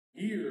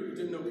years.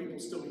 Didn't know people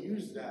still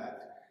use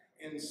that.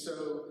 And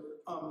so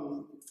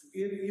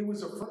it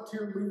was a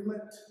frontier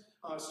movement,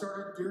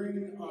 started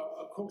during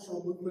a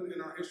cultural movement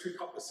in our history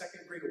called the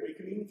Second Great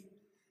Awakening.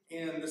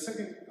 And the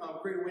Second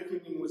Great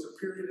Awakening was a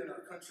period in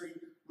our country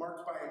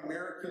marked by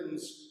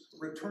Americans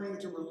returning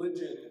to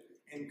religion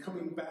and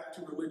coming back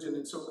to religion.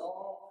 And so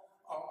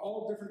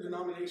all different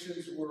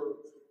denominations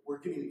were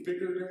getting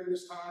bigger during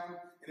this time,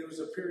 and it was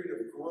a period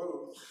of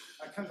growth,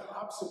 kind of the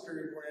opposite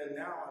period we're in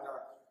now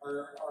in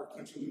our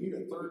country. We need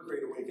a third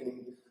Great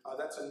Awakening.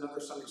 That's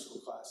another Sunday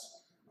school class.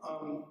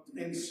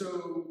 And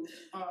so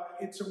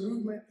it's a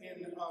movement,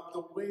 and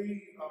the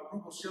way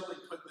Rubel Shelley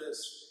put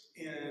this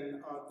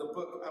in the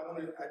book,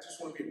 I Just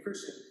Want to Be a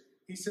Christian,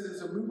 he said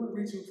it's a movement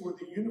reaching for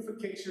the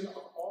unification of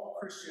all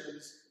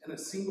Christians in a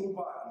single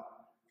body,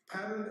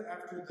 patterned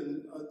after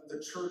the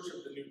church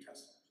of the New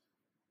Testament.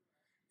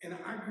 And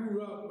I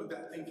grew up with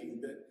that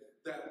thinking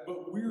that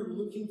what we're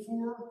looking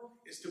for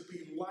is to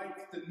be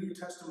like the New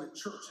Testament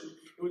church. And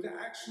it was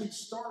actually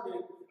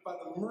started by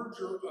the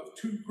merger of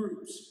two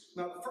groups.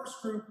 Now, the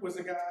first group was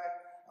a guy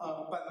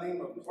by the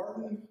name of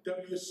Barton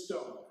W.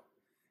 Stone.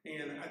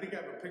 And I think I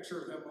have a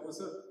picture of him,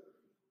 Melissa.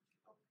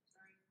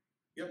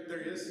 Yep,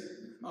 there he is.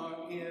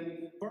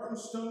 And Barton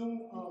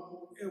Stone,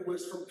 it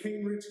was from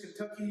Cambridge,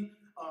 Kentucky.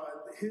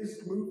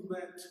 His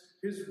movement,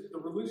 the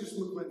religious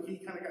movement he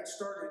kind of got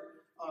started,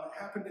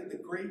 happened at the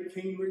Great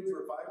Cambridge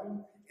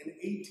Revival in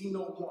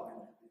 1801.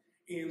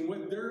 And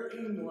what their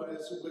aim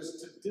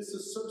was to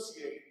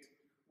disassociate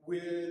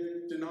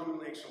with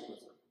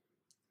denominationalism.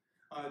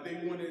 They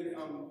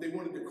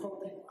wanted to call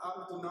people out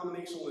of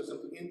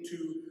denominationalism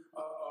into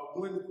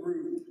one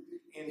group,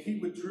 and he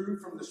withdrew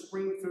from the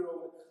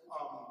Springfield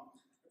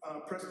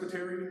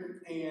Presbyterian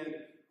and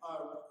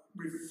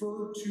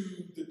referred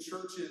to the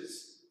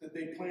churches that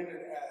they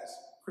planted as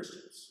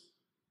Christians,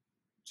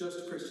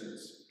 just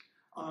Christians.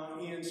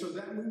 And so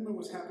that movement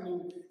was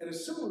happening at a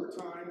similar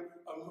time,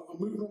 a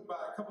movement by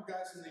a couple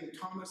guys named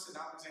Thomas and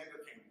Alexander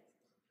Campbell.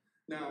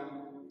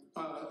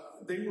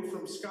 Now, they were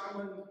from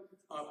Scotland,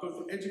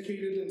 both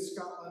educated in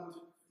Scotland,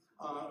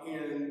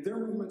 and their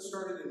movement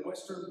started in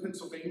western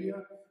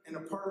Pennsylvania and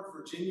a part of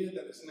Virginia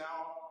that is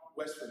now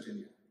West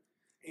Virginia.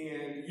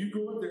 And you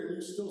go up there and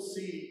you still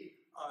see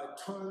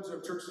tons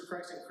of Church of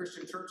Christ and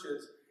Christian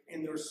churches,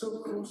 and they're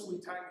so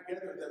closely tied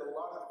together that a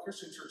lot of the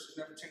Christian churches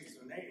never changed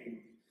their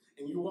name.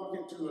 And you walk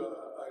into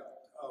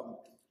a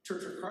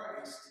Church of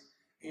Christ,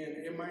 and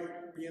it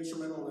might be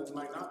instrumental and it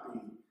might not be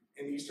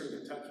in Eastern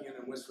Kentucky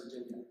and in West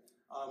Virginia.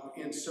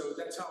 And so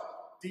that's how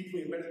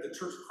deeply embedded the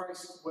Church of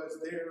Christ was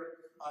there.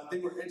 They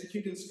were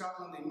educated in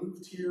Scotland. They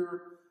moved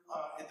here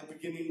at the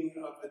beginning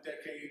of the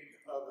decade,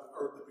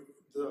 or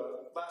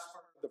the last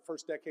part of the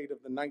first decade of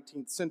the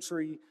 19th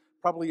century,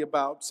 probably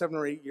about 7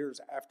 or 8 years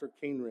after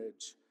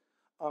Cambridge.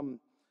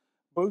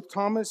 Both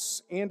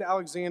Thomas and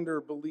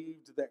Alexander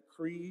believed that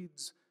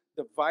creeds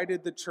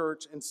divided the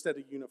church instead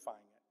of unifying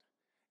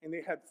it. And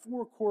they had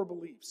 4 core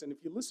beliefs. And if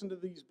you listen to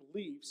these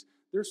beliefs,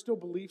 they're still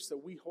beliefs that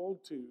we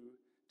hold to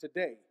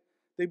today.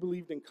 They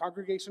believed in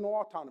congregational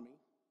autonomy,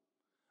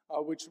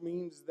 which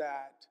means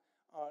that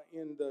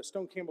in the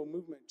Stone Campbell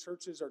movement,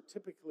 churches are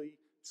typically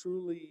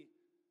truly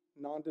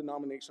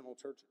non-denominational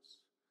churches,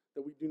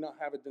 that we do not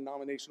have a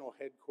denominational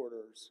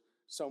headquarters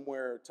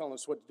somewhere telling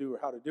us what to do or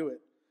how to do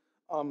it.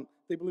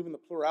 They believe in the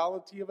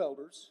plurality of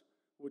elders,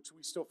 which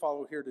we still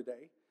follow here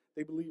today.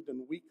 They believed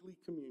in weekly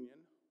communion,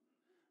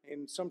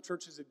 and some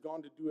churches had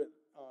gone to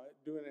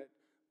doing it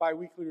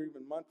bi-weekly or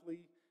even monthly,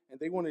 and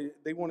they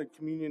wanted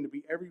communion to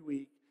be every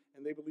week,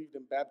 and they believed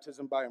in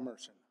baptism by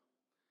immersion.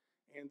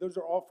 And those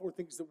are all 4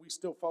 things that we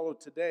still follow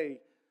today.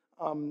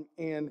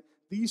 And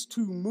these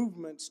 2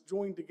 movements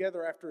joined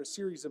together after a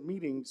series of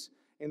meetings,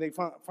 and they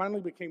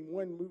finally became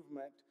one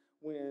movement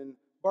when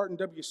Barton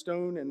W.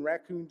 Stone and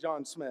Raccoon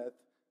John Smith,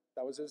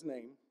 that was his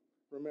name,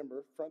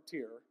 remember,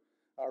 Frontier,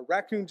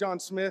 Raccoon John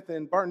Smith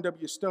and Barton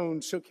W.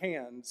 Stone shook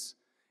hands,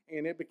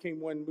 and it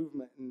became one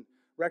movement. And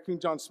Raccoon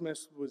John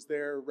Smith was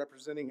there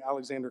representing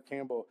Alexander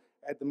Campbell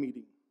at the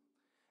meeting.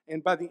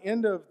 And by the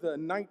end of the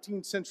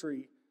 19th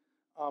century,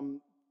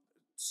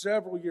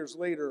 several years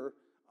later,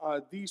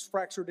 these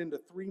fractured into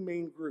 3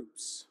 main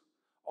groups,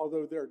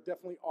 although there are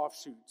definitely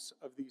offshoots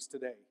of these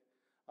today.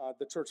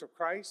 The Church of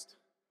Christ,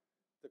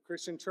 the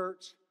Christian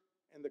Church,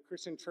 and the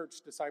Christian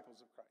Church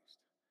Disciples of Christ.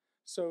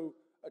 So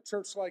a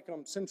church like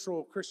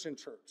Central Christian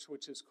Church,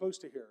 which is close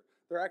to here,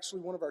 they're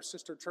actually one of our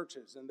sister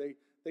churches, and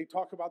they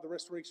talk about the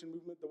Restoration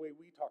Movement the way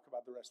we talk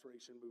about the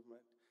Restoration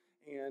Movement,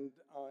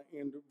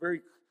 and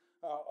very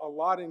a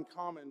lot in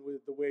common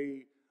with the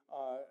way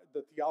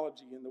the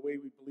theology and the way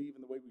we believe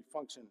and the way we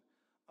function.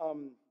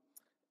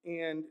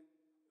 And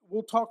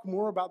we'll talk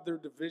more about their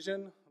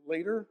division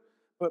later,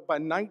 but by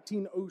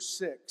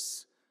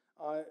 1906,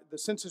 the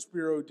Census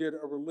Bureau did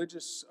a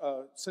religious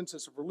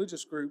census of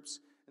religious groups,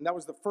 and that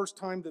was the first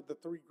time that the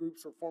 3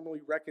 groups were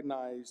formally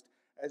recognized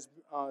as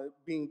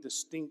being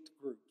distinct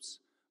groups.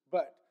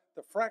 But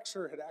the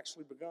fracture had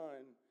actually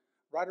begun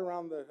right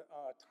around the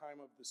time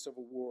of the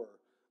Civil War,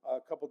 a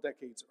couple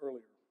decades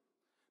earlier.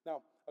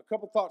 Now, a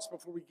couple thoughts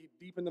before we get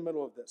deep in the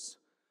middle of this.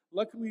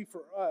 Luckily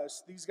for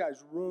us, these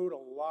guys wrote a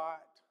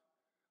lot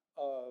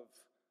of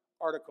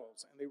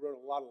articles, and they wrote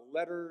a lot of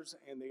letters,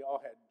 and they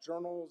all had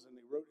journals, and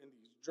they wrote in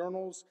these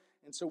journals.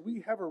 And so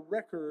we have a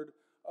record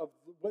of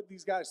what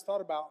these guys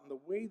thought about and the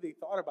way they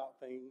thought about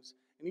things,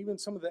 and even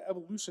some of the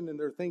evolution in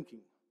their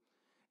thinking.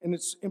 And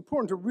it's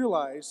important to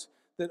realize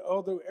that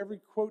although every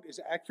quote is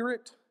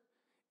accurate,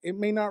 it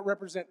may not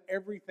represent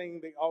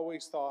everything they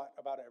always thought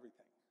about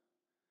everything.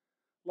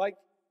 Like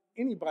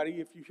anybody,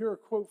 if you hear a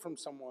quote from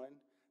someone,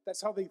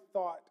 that's how they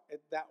thought at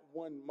that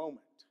one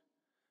moment.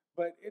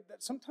 But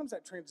sometimes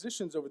that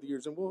transitions over the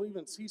years, and we'll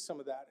even see some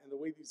of that in the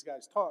way these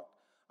guys talked.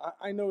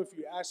 I know if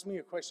you asked me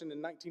a question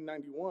in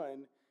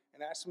 1991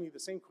 and asked me the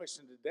same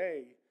question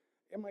today,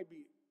 it might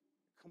be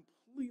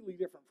completely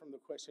different from the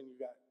question you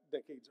got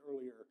decades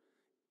earlier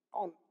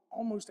on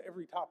almost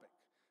every topic.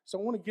 So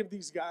I want to give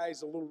these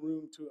guys a little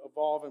room to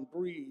evolve and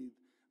breathe,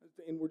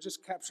 and we're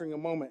just capturing a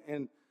moment.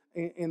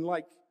 And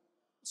like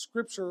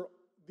Scripture,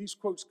 these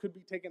quotes could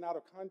be taken out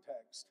of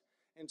context.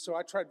 And so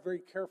I tried very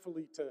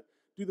carefully to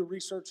do the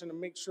research and to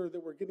make sure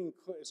that we're getting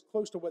as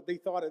close to what they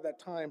thought at that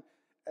time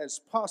as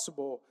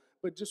possible.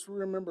 But just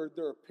remember,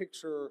 they're a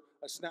picture,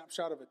 a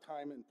snapshot of a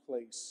time and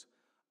place.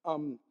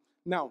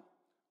 Now,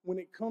 when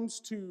it comes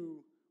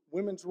to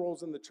women's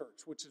roles in the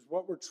church, which is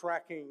what we're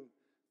tracking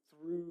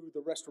through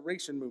the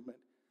Restoration movement,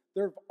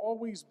 there have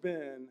always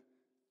been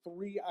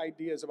three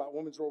ideas about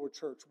women's role in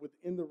church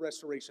within the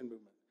Restoration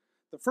movement.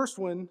 The first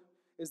one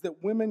is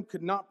that women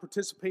could not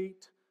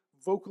participate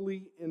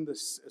vocally in the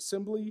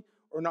assembly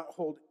or not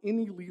hold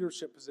any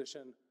leadership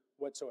position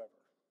whatsoever.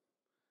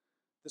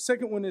 The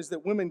second one is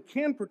that women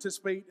can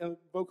participate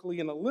vocally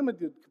in a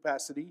limited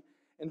capacity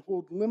and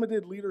hold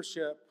limited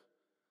leadership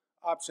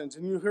options.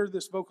 And you'll hear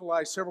this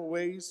vocalized several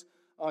ways.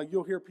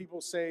 You'll hear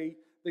people say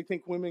they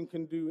think women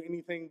can do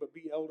anything but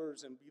be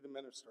elders and be the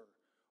minister.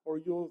 Or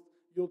people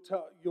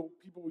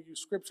will use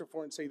Scripture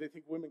for it and say they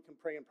think women can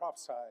pray and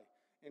prophesy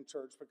in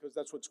church because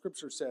that's what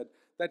Scripture said.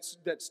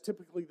 That's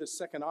typically the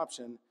second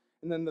option.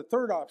 And then the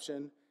third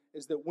option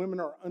is that women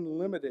are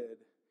unlimited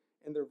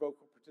in their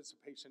vocal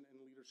participation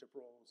in leadership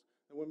roles.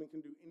 And women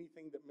can do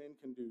anything that men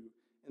can do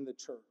in the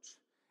church.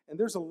 And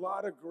there's a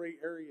lot of gray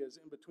areas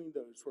in between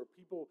those where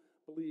people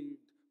believed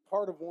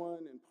part of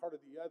one and part of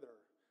the other.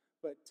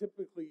 But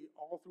typically,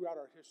 all throughout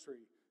our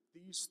history,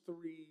 these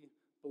three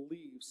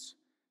beliefs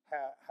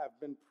have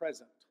been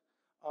present.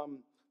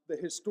 The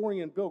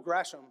historian Bill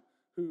Grasham,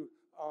 who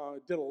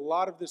did a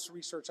lot of this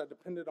research, I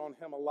depended on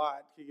him a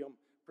lot. He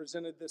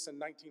presented this in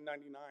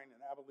 1999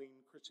 at Abilene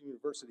Christian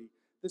University.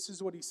 This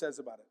is what he says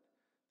about it.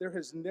 There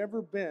has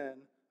never been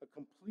a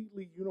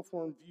completely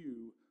uniform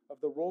view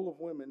of the role of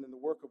women in the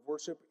work of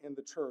worship in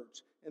the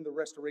church in the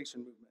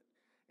Restoration movement.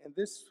 And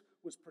this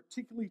was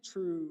particularly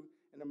true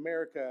in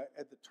America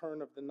at the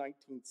turn of the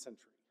 19th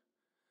century.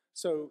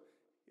 So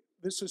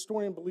this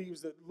historian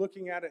believes that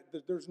looking at it,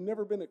 that there's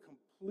never been a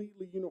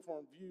completely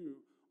uniform view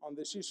on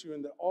this issue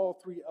and that all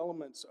three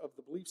elements of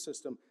the belief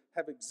system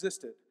have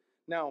existed.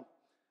 Now,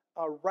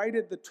 right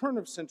at the turn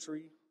of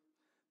century,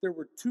 there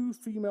were two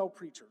female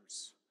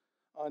preachers.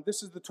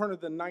 This is the turn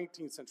of the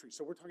 19th century,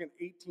 so we're talking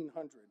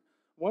 1800.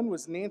 One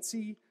was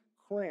Nancy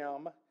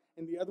Cram,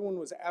 and the other one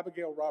was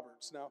Abigail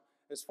Roberts. Now,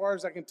 as far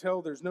as I can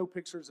tell, there's no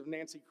pictures of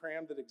Nancy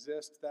Cram that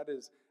exist. That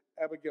is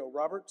Abigail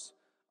Roberts.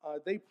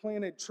 They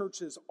planted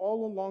churches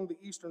all along the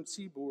eastern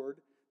seaboard.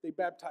 They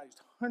baptized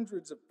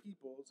hundreds of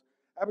people.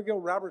 Abigail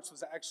Roberts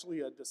was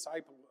actually a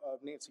disciple of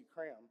Nancy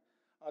Cram.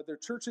 Their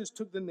churches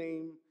took the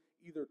name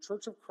either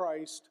Church of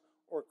Christ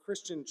or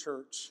Christian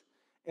Church,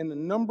 and the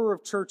number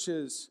of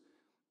churches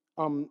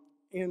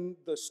in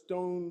the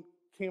Stone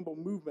Campbell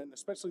movement,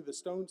 especially the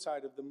Stone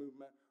side of the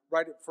movement,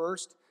 right at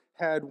first,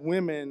 had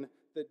women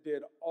that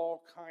did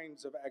all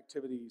kinds of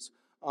activities.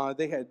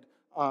 They had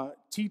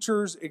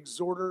teachers,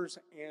 exhorters,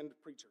 and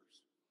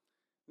preachers.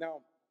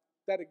 Now,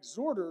 that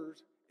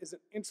exhorters is an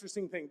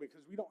interesting thing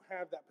because we don't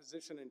have that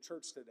position in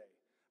church today.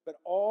 But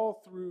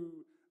all through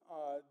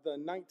the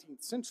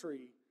 19th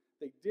century,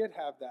 they did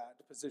have that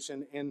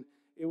position, and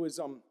it was,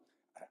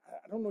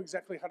 I don't know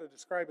exactly how to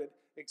describe it,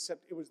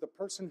 except it was the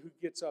person who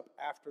gets up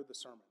after the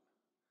sermon.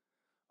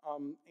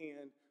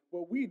 And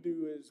what we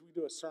do is we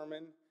do a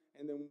sermon,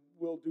 and then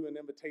we'll do an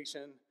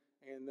invitation,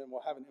 and then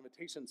we'll have an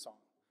invitation song.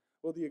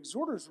 Well, the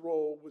exhorter's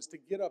role was to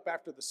get up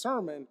after the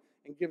sermon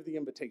and give the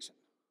invitation.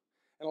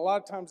 And a lot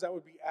of times that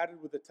would be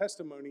added with a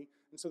testimony,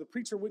 and so the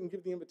preacher wouldn't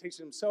give the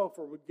invitation himself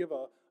or would give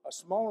a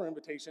smaller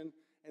invitation,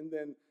 and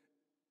then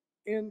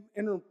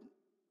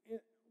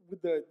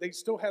they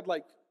still had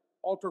like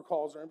altar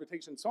calls or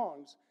invitation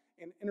songs,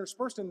 and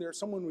interspersed in there,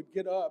 someone would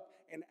get up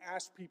and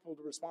ask people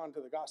to respond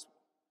to the gospel.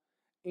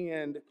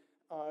 And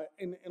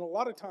a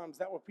lot of times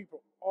that were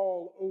people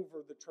all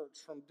over the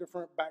church from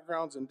different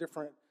backgrounds and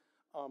different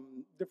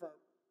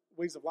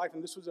ways of life.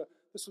 And this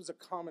was a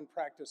common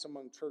practice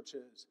among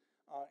churches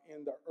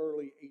in the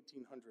early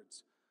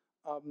 1800s.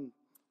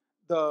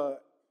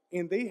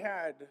 And they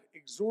had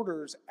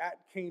exhorters at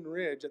Cane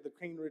Ridge, at the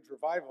Cane Ridge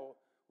Revival,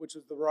 which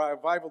is the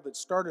revival that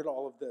started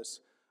all of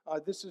this.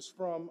 This is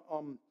from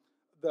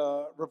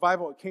the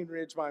Revival at Cane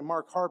Ridge by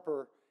Mark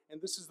Harper,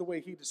 and this is the way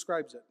he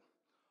describes it.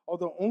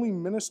 Although only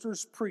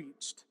ministers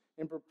preached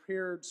and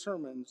prepared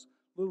sermons,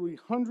 literally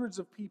hundreds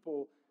of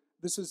people,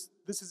 this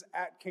is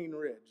at Cane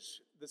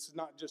Ridge. This is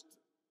not just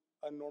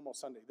a normal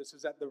Sunday. This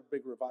is at the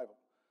big revival.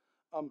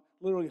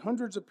 Literally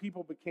hundreds of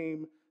people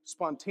became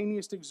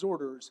spontaneous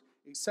exhorters,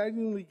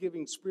 excitingly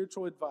giving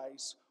spiritual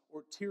advice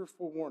or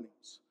tearful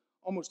warnings.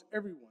 Almost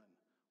everyone,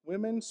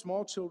 women,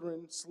 small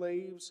children,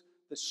 slaves,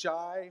 the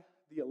shy,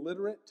 the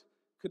illiterate,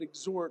 could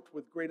exhort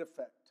with great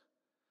effect.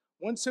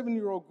 One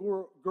 7-year-old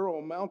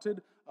girl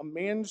mounted a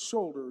man's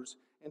shoulders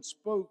and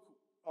spoke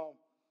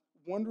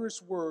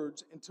wondrous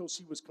words until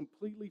she was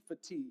completely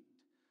fatigued.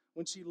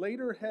 When she laid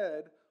her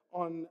head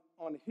on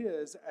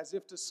his as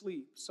if to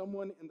sleep,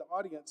 someone in the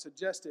audience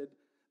suggested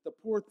the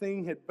poor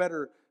thing had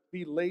better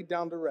be laid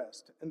down to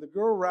rest. And the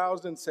girl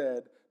roused and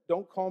said,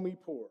 "Don't call me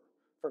poor,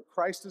 for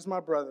Christ is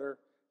my brother,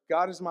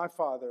 God is my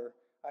father,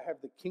 I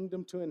have the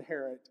kingdom to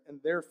inherit,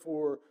 and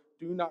therefore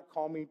do not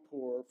call me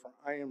poor, for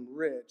I am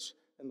rich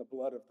in the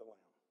blood of the Lamb."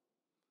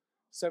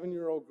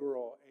 7-year-old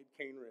girl at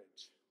Cane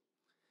Ridge.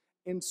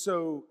 And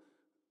so,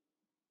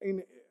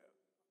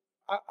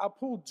 I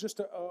pulled just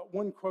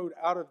one quote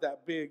out of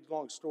that big,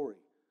 long story.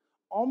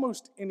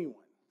 Almost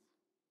anyone,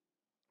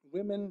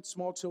 women,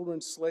 small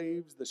children,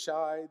 slaves, the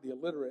shy, the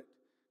illiterate,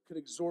 could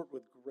exhort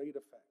with great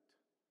effect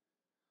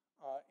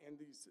in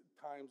these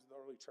times of the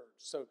early church.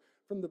 So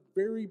from the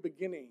very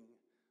beginning,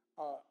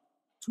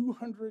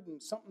 200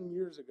 and something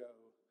years ago,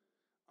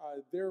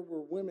 there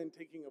were women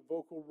taking a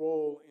vocal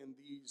role in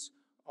these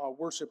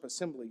worship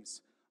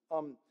assemblies.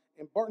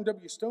 And Barton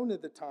W. Stone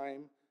at the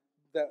time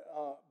that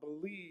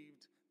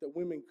believed that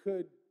women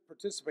could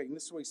participate, and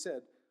this is what he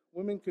said: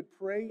 women could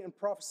pray and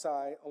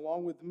prophesy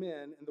along with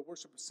men in the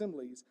worship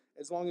assemblies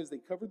as long as they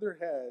covered their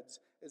heads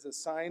as a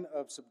sign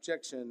of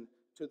subjection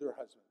to their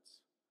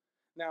husbands.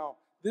 Now,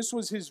 this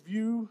was his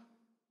view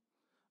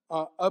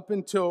up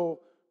until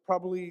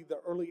probably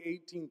the early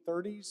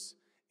 1830s,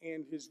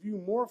 and his view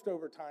morphed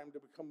over time to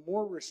become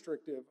more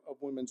restrictive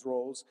of women's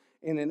roles.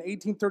 And in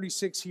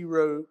 1836, he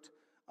wrote,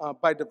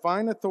 "By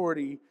divine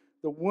authority,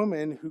 the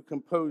women who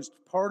composed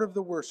part of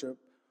the worship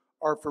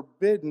are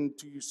forbidden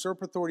to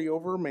usurp authority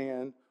over a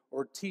man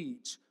or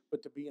teach,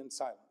 but to be in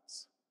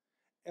silence."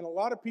 And a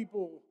lot of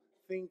people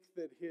think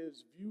that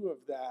his view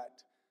of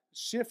that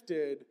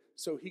shifted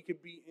so he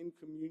could be in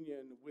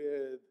communion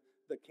with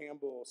the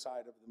Campbell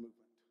side of the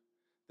movement,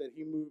 that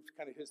he moved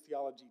kind of his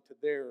theology to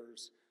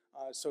theirs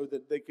so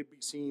that they could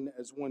be seen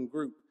as one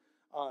group.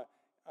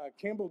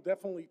 Campbell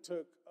definitely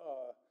took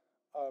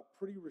a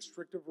pretty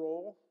restrictive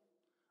role,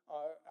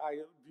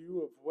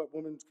 view of what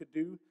women could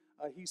do.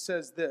 He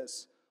says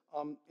this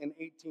in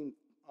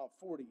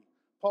 1840.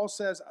 Paul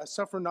says, "I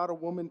suffer not a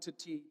woman to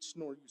teach,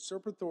 nor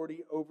usurp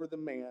authority over the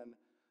man,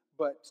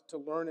 but to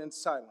learn in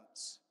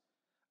silence.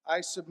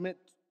 I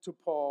submit to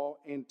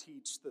Paul and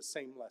teach the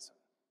same lesson."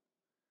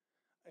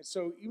 And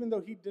so even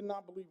though he did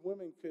not believe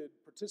women could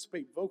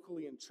participate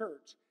vocally in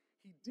church,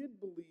 he did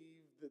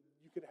believe that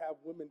you could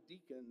have women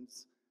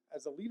deacons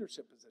as a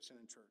leadership position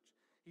in church.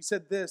 He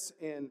said this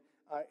in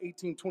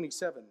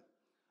 1827.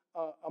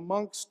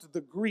 Amongst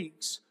the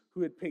Greeks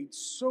who had paid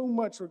so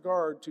much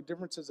regard to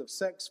differences of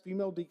sex,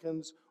 female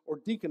deacons or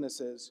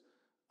deaconesses,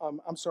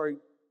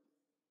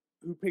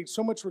 who paid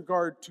so much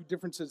regard to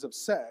differences of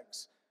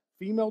sex,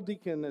 female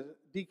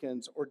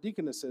deacons or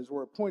deaconesses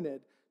were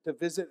appointed to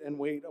visit and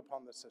wait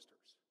upon the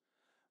sisters.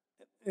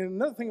 And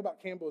another thing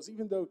about Campbell is,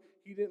 even though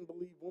he didn't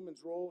believe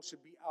women's role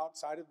should be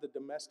outside of the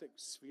domestic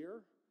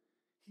sphere,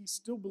 he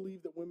still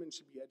believed that women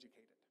should be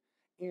educated.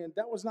 And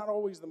that was not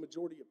always the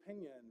majority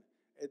opinion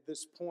at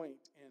this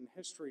point in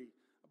history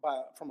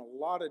from a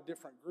lot of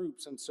different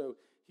groups. And so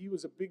he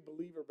was a big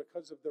believer,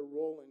 because of their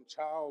role in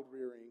child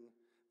rearing,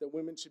 that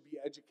women should be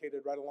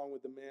educated right along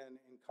with the men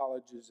in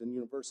colleges and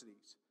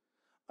universities.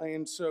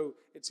 And so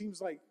it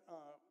seems like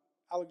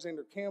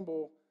Alexander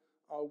Campbell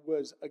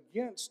was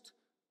against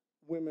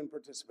women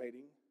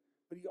participating,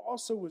 but he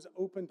also was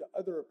open to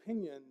other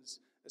opinions,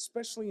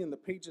 especially in the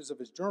pages of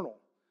his journal.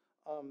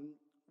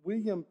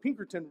 William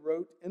Pinkerton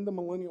wrote in the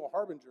Millennial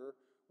Harbinger,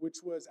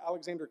 which was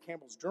Alexander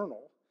Campbell's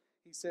journal,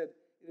 he said,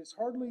 it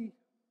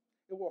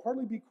will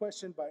hardly be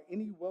questioned by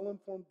any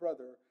well-informed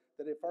brother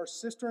that if our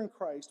sister in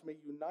Christ may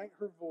unite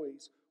her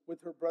voice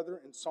with her brother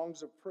in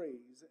songs of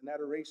praise and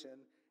adoration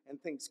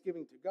and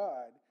thanksgiving to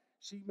God,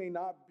 she may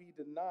not be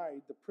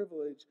denied the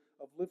privilege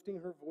of lifting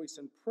her voice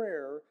in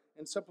prayer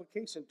and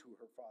supplication to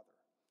her Father.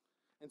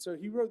 And so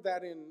he wrote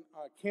that in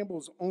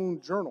Campbell's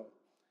own journal.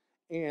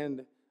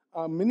 And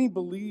many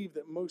believe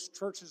that most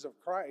churches of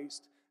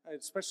Christ,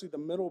 especially the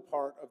middle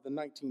part of the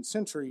 19th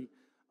century,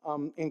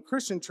 and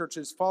Christian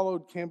churches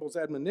followed Campbell's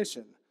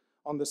admonition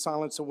on the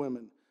silence of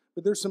women.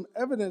 But there's some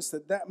evidence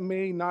that that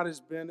may not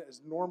have been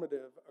as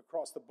normative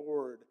across the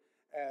board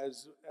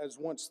as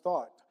once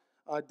thought.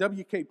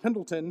 W.K.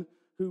 Pendleton,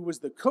 who was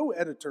the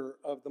co-editor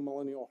of the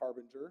Millennial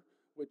Harbinger,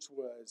 which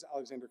was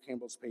Alexander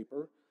Campbell's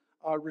paper,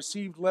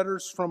 received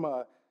letters from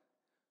a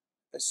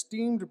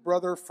esteemed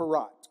brother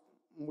Farrat,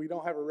 we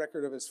don't have a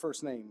record of his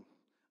first name,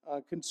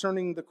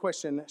 concerning the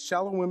question,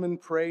 shall women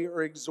pray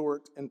or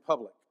exhort in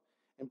public?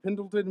 And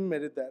Pendleton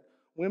admitted that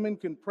women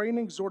can pray and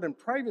exhort in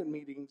private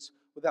meetings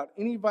without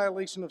any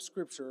violation of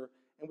Scripture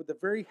and with the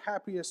very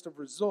happiest of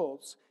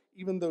results,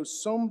 even though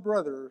some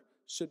brother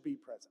should be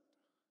present.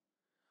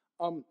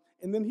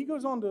 And then he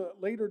goes on to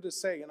later to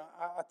say, and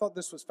I thought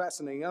this was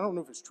fascinating. I don't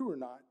know if it's true or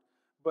not,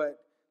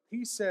 but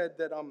he said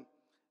that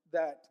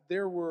that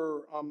there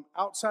were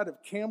outside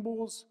of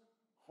Campbell's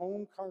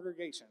home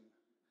congregation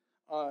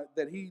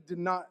that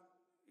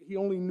he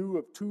only knew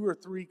of 2 or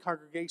 3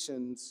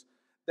 congregations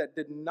that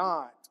did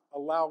not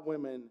allow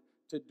women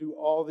to do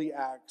all the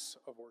acts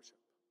of worship.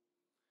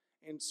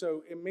 And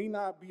so it may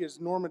not be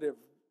as normative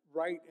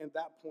right at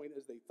that point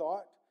as they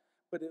thought,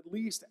 but at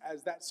least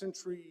as that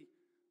century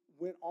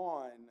went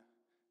on,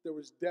 there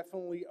was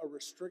definitely a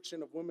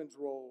restriction of women's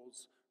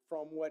roles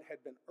from what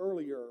had been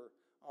earlier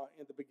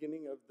in the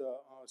beginning of the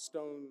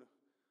Stone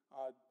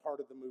part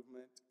of the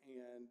movement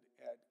and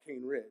at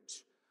Cane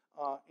Ridge.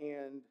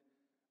 And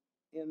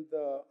in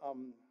the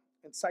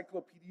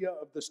Encyclopedia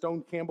of the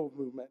Stone Campbell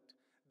movement,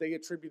 they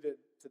attribute it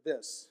to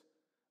this.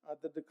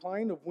 The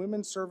decline of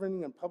women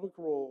serving in public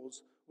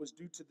roles was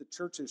due to the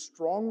church's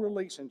strong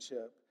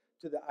relationship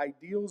to the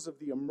ideals of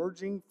the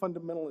emerging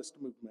fundamentalist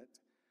movement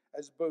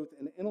as both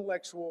an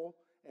intellectual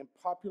and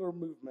popular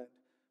movement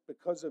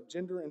because of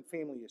gender and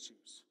family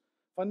issues.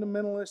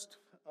 Fundamentalist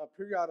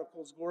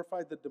periodicals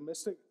glorified the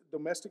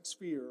domestic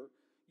sphere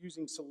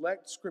using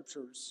select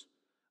scriptures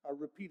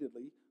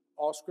repeatedly,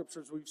 all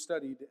scriptures we've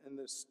studied in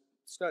this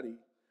study,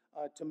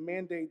 to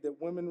mandate that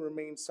women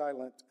remain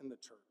silent in the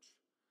church.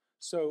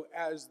 So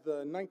as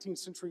the 19th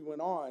century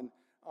went on,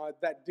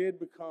 that did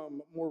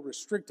become more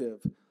restrictive.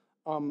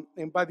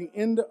 And by the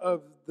end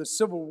of the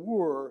Civil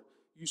War,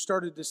 you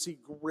started to see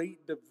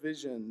great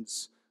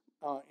divisions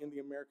in the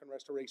American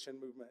Restoration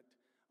movement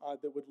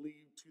that would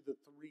lead to the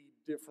 3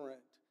 different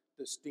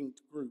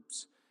distinct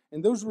groups.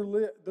 And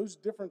those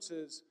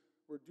differences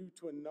were due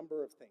to a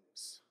number of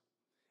things.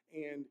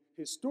 And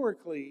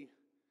historically,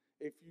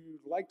 if you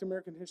liked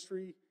American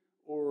history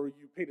or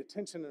you paid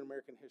attention in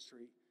American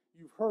history,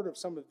 you've heard of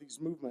some of these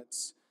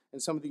movements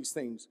and some of these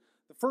things.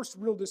 The first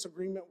real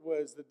disagreement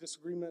was the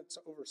disagreements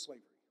over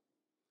slavery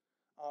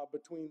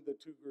between the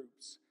 2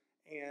 groups.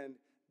 And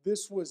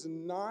this was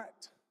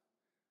not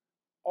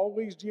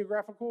always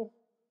geographical,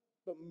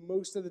 but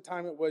most of the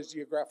time it was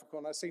geographical.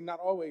 And I say not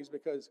always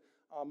because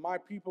my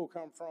people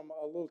come from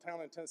a little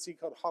town in Tennessee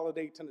called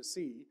Holiday,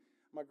 Tennessee.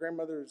 My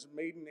grandmother's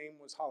maiden name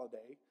was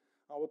Holiday.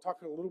 We'll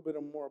talk a little bit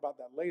more about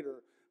that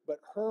later. But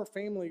her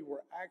family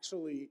were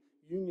actually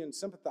Union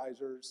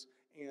sympathizers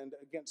and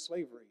against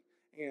slavery.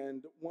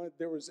 And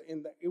it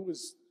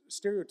was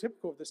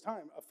stereotypical of this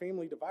time, a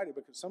family divided,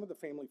 because some of the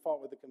family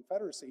fought with the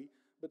Confederacy,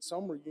 but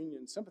some were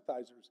Union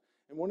sympathizers.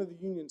 And one of the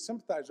Union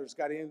sympathizers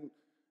got in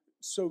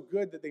so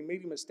good that they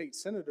made him a state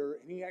senator,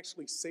 and he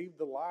actually saved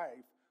the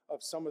life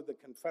of some of the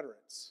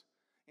Confederates.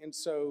 And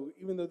so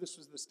even though this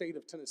was the state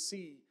of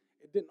Tennessee,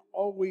 it didn't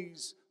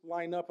always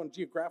line up on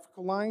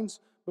geographical lines,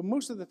 but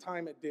most of the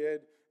time it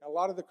did. And a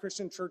lot of the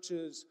Christian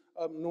churches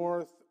up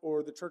north,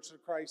 or the Churches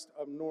of Christ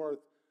up north,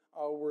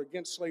 were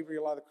against slavery.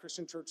 A lot of the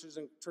Christian churches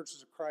and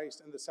Churches of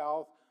Christ in the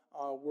South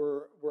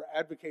were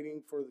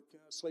advocating for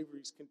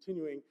slavery's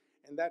continuing,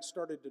 and that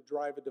started to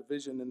drive a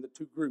division in the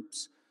 2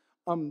 groups.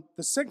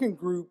 The second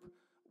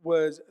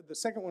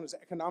one is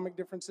economic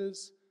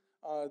differences.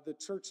 The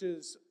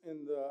churches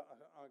in the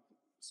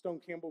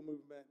Stone Campbell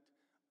movement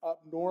up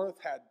north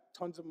had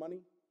tons of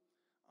money.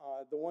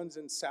 The ones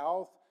in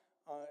South,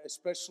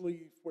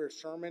 especially where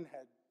Sherman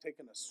had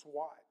taken a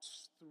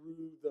swatch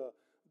through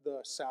the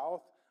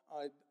South,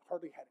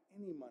 hardly had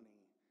any money.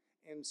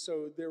 And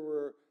so there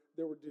were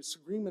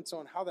disagreements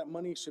on how that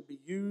money should be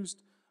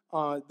used.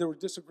 There were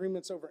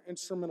disagreements over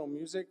instrumental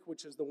music,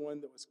 which is the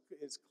one that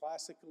is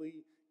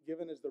classically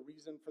given as the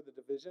reason for the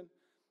division.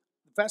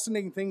 The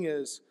fascinating thing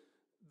is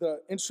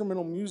the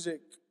instrumental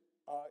music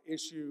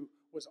issue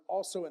was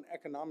also an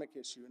economic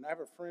issue. And I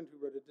have a friend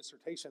who wrote a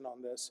dissertation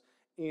on this.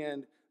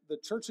 And the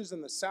churches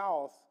in the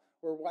South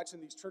were watching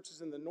these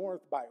churches in the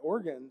North buy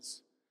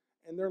organs,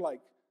 and they're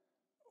like,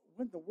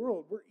 what in the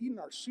world? We're eating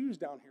our shoes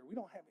down here. We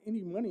don't have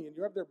any money, and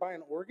you're up there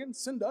buying organs?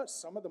 Send us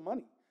some of the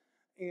money.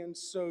 And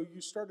so you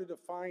started to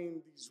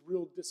find these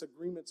real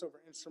disagreements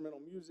over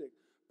instrumental music,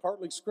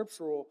 partly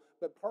scriptural,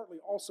 but partly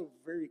also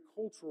very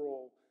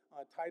cultural,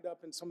 tied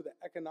up in some of the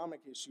economic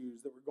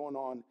issues that were going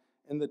on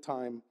in the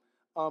time.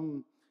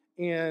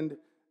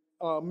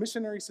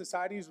 Missionary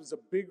societies was a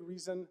big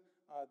reason.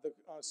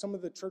 Some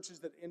of the churches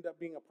that end up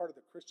being a part of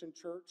the Christian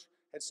church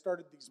had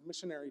started these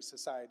missionary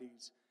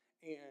societies,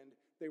 and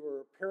they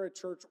were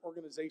parachurch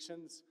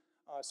organizations.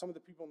 Some of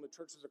the people in the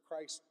Churches of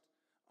Christ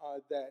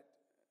that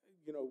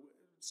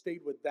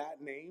stayed with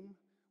that name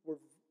were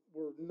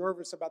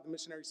nervous about the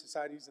missionary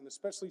societies, and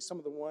especially some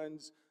of the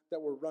ones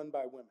that were run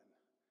by women.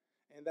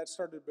 And that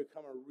started to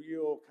become a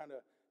real kind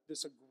of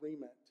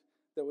disagreement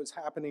that was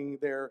happening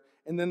there.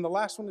 And then the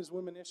last one is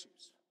women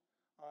issues.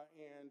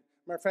 And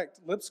matter of fact,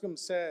 Lipscomb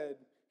said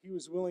he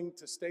was willing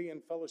to stay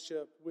in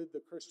fellowship with the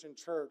Christian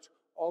church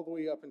all the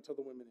way up until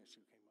the women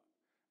issue came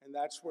up. And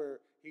that's where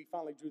he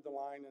finally drew the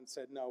line and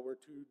said, no, we're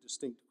two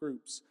distinct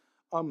groups.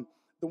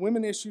 The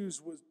women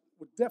issues were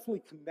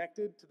definitely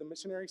connected to the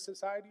missionary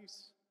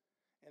societies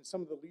and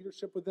some of the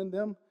leadership within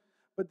them,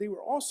 but they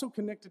were also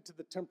connected to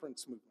the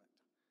temperance movement.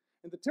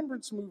 And the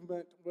temperance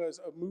movement was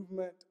a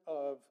movement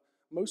of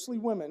mostly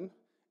women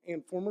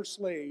and former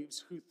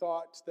slaves who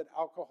thought that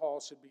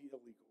alcohol should be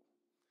illegal.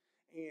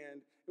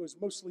 And it was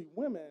mostly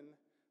women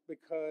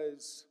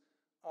because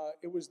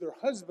it was their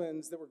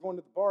husbands that were going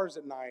to the bars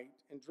at night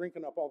and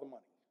drinking up all the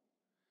money.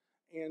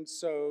 And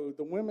so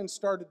the women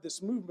started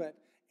this movement,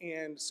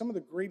 and some of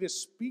the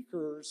greatest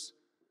speakers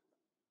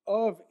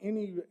of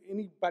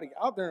anybody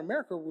out there in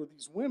America were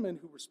these women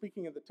who were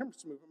speaking in the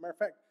temperance movement. Matter of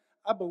fact,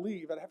 I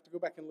believe, I'd have to go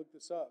back and look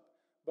this up,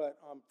 but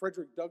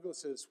Frederick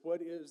Douglass's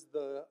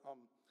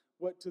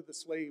what to the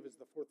slave is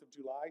the 4th of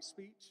July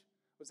speech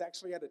was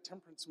actually at a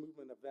temperance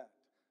movement event.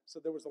 So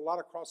there was a lot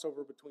of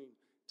crossover between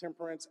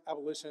temperance,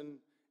 abolition,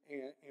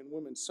 and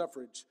women's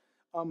suffrage.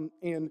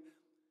 And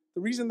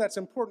the reason that's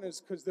important is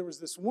because there was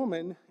this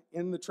woman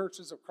in the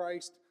Churches of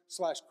Christ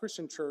 /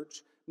 Christian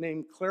church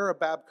named Clara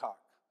Babcock.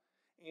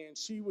 And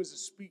she was a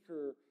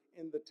speaker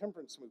in the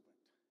temperance movement.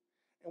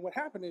 And what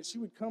happened is she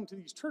would come to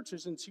these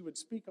churches and she would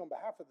speak on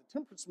behalf of the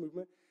temperance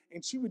movement,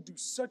 and she would do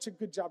such a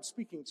good job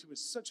speaking. She was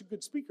such a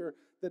good speaker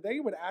that they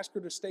would ask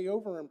her to stay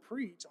over and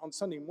preach on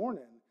Sunday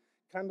morning,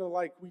 kind of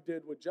like we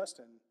did with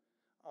Justin.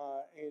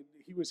 And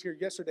he was here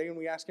yesterday, and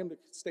we asked him to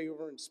stay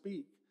over and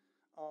speak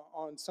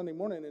on Sunday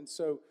morning. And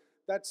so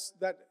that's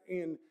that.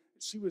 And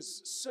she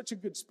was such a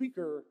good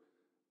speaker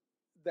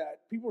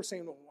that people were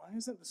saying, well, why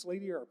isn't this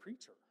lady our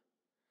preacher?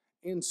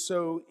 And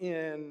so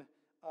in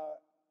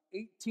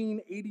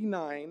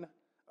 1889,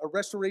 a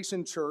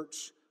Restoration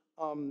church,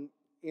 in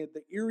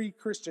the Erie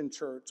Christian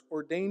Church,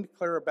 ordained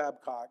Clara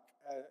Babcock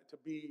to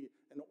be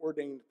an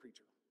ordained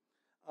preacher.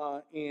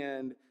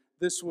 And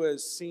this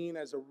was seen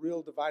as a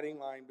real dividing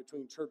line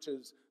between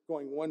churches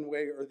going one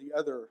way or the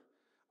other.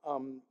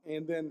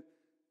 And then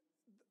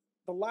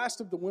the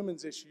last of the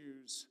women's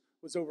issues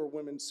was over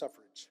women's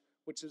suffrage,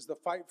 which is the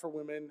fight for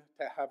women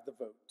to have the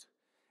vote.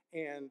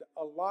 And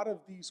a lot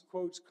of these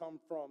quotes come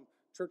from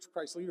Church of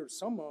Christ leaders,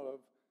 some of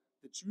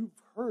that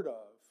you've heard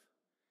of,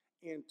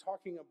 in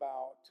talking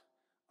about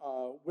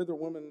whether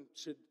women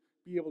should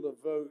be able to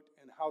vote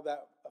and how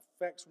that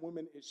affects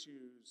women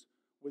issues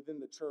within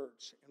the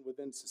church and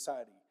within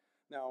society.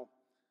 Now,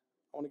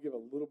 I want to give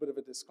a little bit of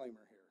a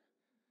disclaimer here.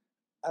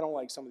 I don't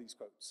like some of these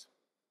quotes.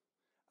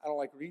 I don't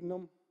like reading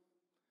them.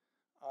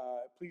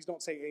 Please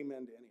don't say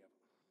amen to any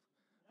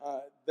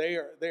of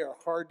them. They are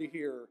hard to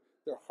hear.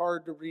 They're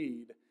hard to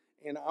read.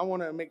 And I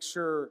want to make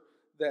sure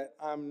that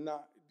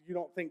you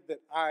don't think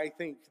that I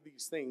think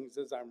these things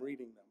as I'm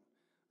reading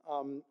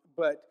them.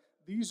 But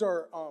these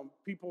are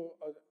people,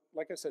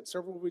 like I said,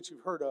 several of which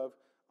you've heard of.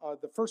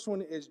 The first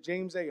one is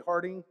James A.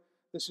 Harding.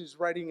 This is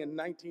writing in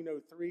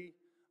 1903.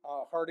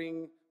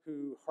 Harding,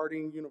 who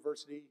Harding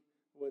University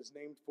was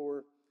named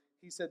for,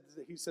 he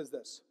says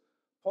this: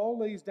 Paul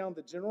lays down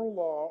the general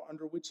law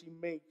under which he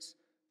makes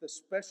the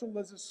special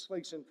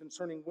legislation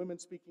concerning women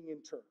speaking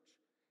in church.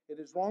 It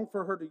is wrong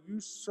for her to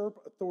usurp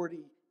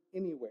authority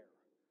anywhere.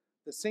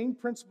 The same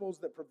principles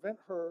that prevent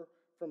her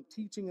from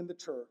teaching in the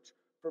church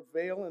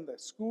prevail in the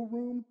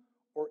schoolroom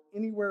or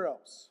anywhere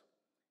else.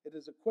 It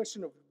is a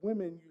question of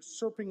women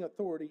usurping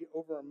authority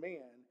over a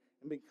man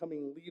and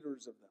becoming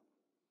leaders of them.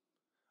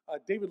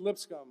 David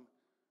Lipscomb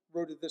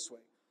wrote it this way: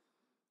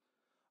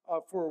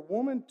 for a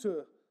woman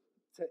to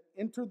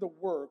enter the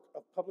work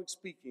of public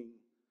speaking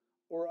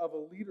or of a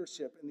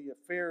leadership in the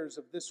affairs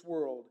of this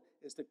world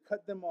is to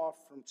cut them off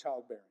from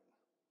childbearing.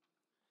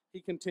 He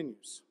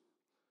continues,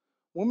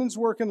 woman's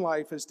work in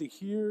life is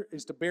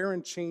to bear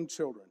and train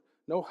children.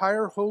 No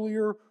higher,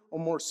 holier, or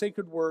more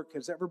sacred work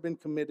has ever been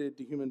committed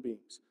to human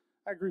beings.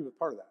 I agree with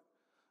part of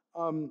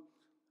that.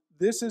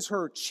 This is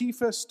her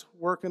chiefest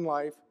work in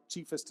life.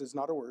 Chiefest is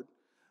not a word.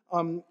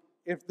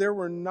 If there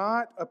were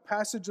not a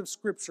passage of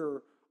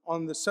Scripture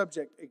on the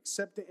subject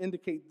except to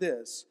indicate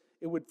this,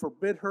 it would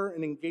forbid her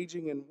in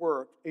engaging in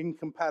work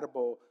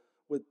incompatible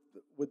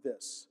with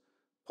this.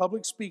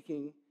 Public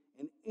speaking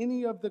and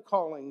any of the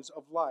callings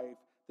of life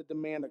that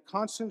demand a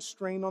constant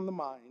strain on the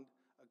mind,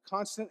 a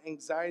constant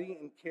anxiety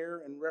and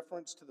care in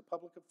reference to the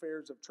public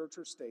affairs of church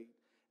or state,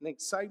 an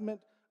excitement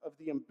of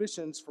the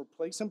ambitions for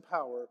place and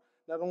power,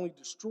 not only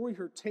destroy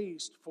her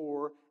taste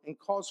for and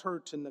cause her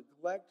to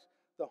neglect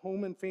the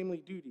home and family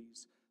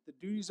duties, the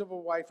duties of a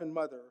wife and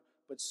mother,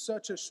 but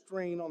such a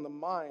strain on the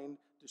mind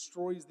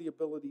destroys the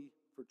ability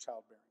for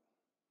childbearing.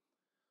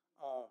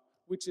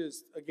 Which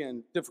is,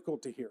 again,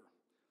 difficult to hear.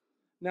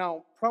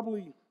 Now,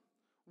 probably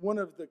one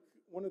of the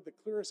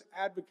clearest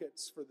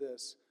advocates for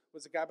this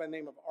was a guy by the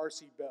name of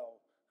R.C. Bell,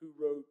 who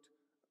wrote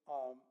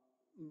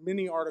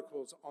many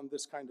articles on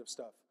this kind of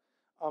stuff.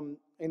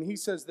 And he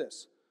says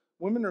this: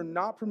 women are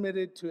not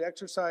permitted to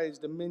exercise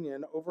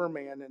dominion over a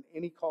man in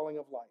any calling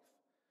of life.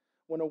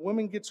 When a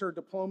woman gets her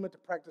diploma to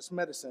practice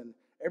medicine,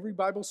 every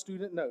Bible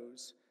student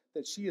knows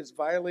that she is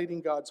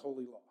violating God's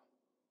holy law.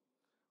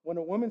 When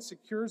a woman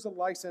secures a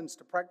license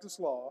to practice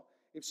law,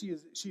 if she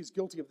is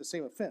guilty of the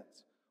same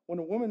offense. When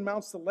a woman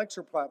mounts the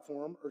lecture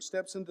platform or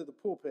steps into the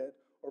pulpit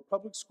or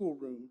public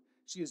schoolroom,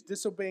 she is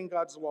disobeying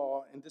God's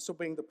law and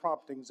disobeying the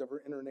promptings of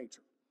her inner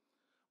nature.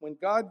 When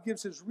God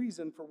gives his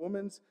reason for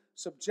woman's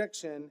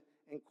subjection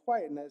and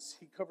quietness,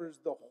 he covers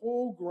the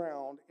whole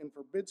ground and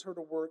forbids her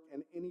to work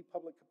in any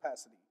public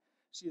capacity.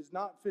 She is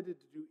not fitted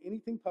to do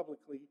anything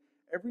publicly.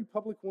 Every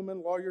public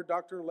woman, lawyer,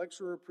 doctor,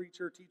 lecturer,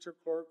 preacher, teacher,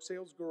 clerk,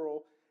 salesgirl,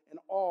 and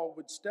all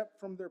would step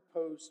from their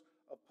post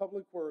of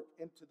public work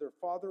into their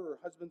father or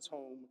husband's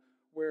home,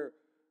 where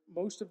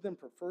most of them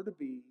prefer to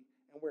be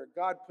and where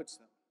God puts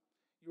them.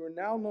 You are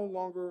now no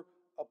longer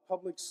a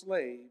public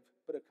slave,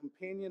 but a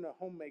companion, a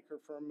homemaker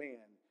for a man.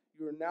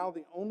 You are now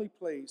the only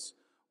place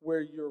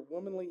where your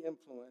womanly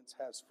influence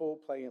has full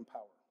play and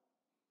power.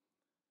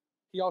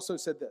 He also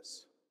said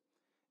this: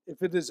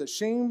 if it is a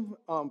shame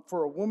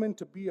for a woman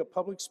to be a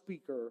public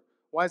speaker,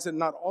 why is it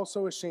not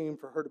also a shame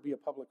for her to be a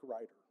public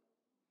writer?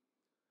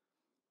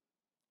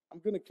 I'm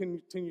going to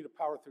continue to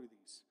power through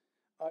these.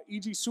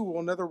 E.G. Sewell,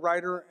 another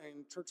writer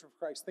and Church of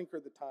Christ thinker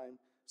at the time,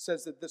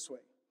 says it this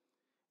way: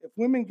 if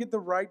women get the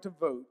right to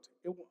vote,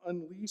 it will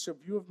unleash a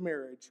view of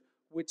marriage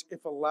which,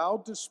 if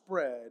allowed to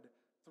spread,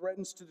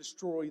 threatens to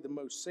destroy the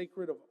most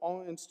sacred of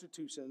all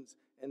institutions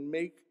and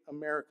make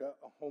America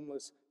a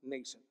homeless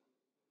nation.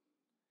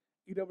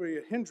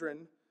 E.W.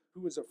 Hendren,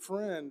 who is a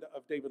friend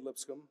of David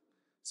Lipscomb,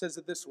 says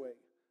it this way: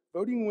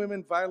 voting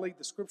women violate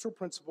the scriptural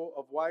principle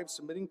of wives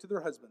submitting to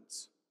their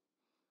husbands.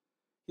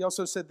 He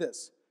also said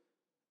this,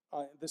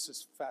 this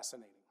is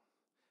fascinating: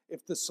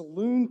 if the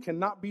saloon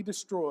cannot be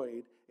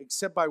destroyed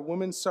except by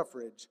women's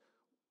suffrage,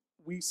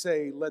 we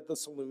say, let the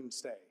saloon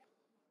stay.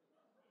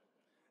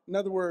 In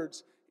other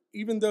words,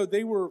 even though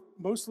they were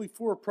mostly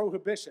for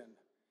prohibition,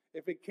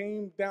 if it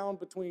came down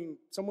between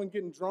someone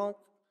getting drunk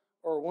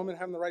or a woman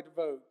having the right to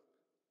vote,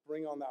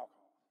 bring on the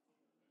alcohol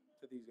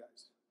to these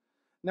guys.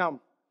 Now,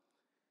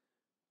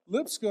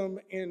 Lipscomb,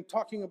 in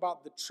talking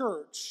about the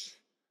church,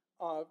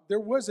 there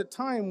was a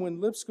time when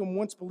Lipscomb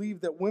once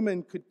believed that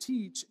women could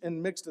teach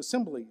in mixed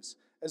assemblies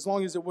as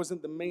long as it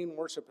wasn't the main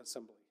worship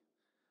assembly.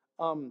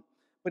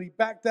 But he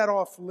backed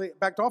off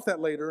that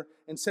later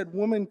and said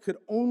women could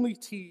only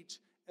teach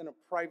in a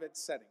private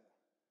setting.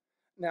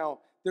 Now,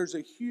 there's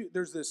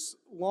this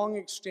long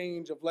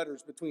exchange of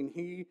letters between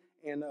he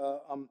and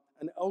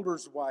an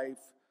elder's wife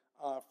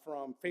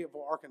from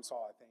Fayetteville, Arkansas,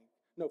 I think.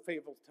 No,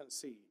 Fayetteville,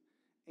 Tennessee.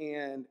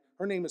 And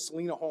her name is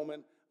Selena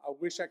Holman. I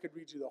wish I could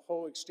read you the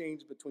whole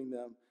exchange between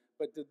them.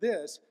 But to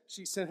this,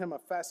 she sent him a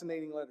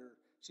fascinating letter.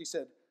 She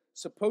said,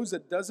 suppose a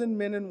dozen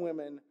men and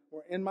women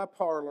were in my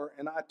parlor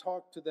and I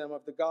talked to them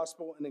of the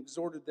gospel and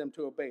exhorted them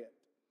to obey it.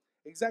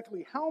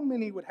 Exactly how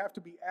many would have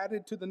to be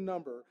added to the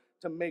number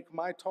to make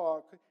my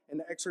talk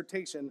and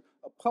exhortation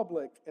a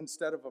public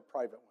instead of a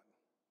private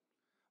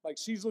one? Like,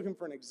 she's looking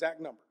for an exact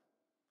number.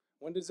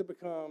 When does it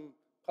become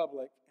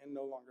public and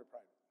no longer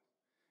private?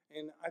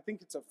 And I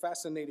think it's a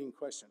fascinating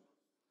question.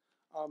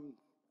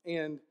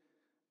 And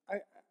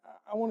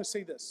I want to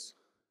say this.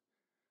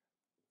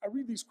 I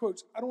read these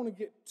quotes. I don't want to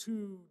get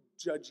too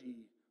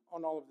judgy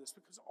on all of this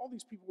because all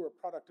these people were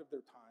a product of their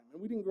time.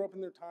 And we didn't grow up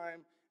in their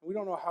time. And we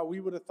don't know how we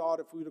would have thought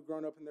if we would have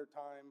grown up in their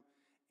time.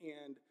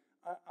 And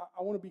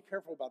I want to be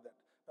careful about that.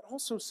 But I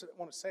also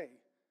want to say,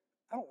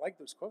 I don't like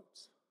those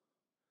quotes.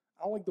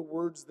 I don't like the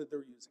words that they're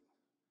using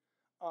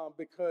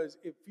because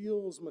it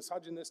feels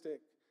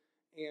misogynistic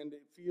and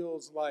it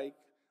feels like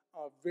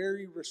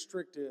very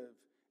restrictive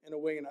in a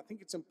way. And I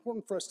think it's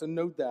important for us to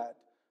note that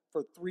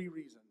for three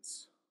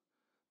reasons.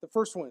 The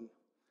first one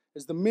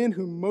is the men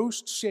who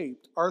most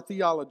shaped our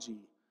theology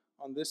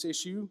on this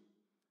issue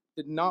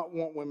did not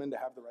want women to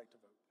have the right to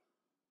vote.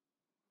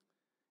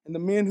 And the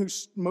men who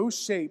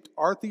most shaped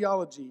our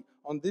theology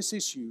on this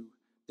issue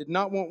did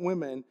not want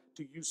women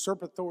to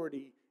usurp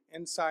authority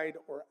inside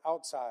or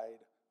outside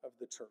of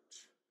the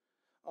church.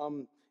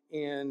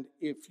 And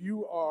if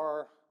you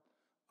are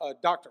a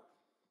doctor,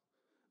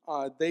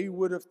 they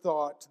would have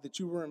thought that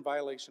you were in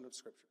violation of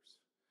scriptures,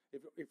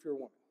 if you're a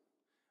woman.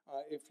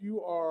 If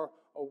you are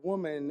a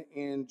woman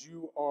and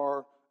you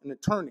are an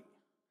attorney,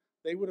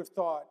 they would have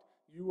thought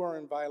you are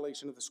in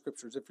violation of the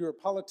scriptures. If you're a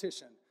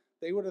politician,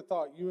 they would have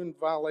thought you were in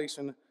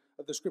violation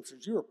of the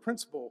scriptures. You're a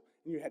principal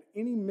and you had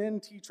any men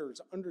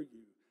teachers under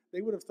you,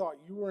 they would have thought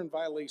you were in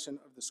violation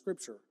of the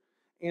scripture.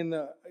 And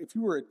if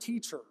you were a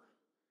teacher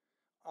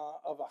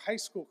of a high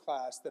school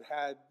class that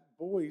had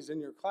boys in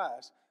your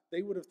class,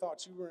 they would have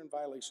thought you were in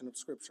violation of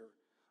scripture.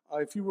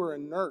 If you were a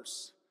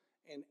nurse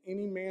and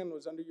any man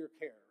was under your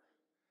care,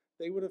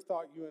 they would have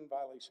thought you in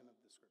violation of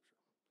the scripture.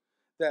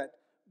 That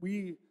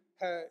we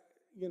had,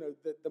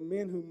 that the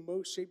men who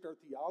most shaped our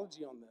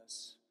theology on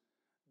this,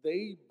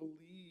 they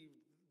believed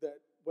that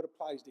what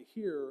applies to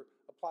here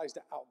applies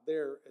to out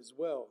there as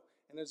well.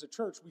 And as a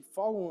church, we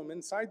follow them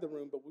inside the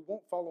room, but we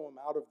won't follow them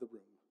out of the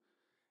room.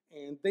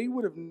 And they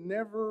would have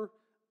never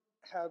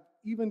have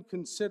even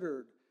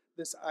considered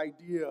this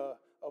idea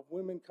of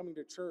women coming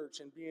to church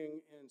and being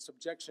in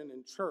subjection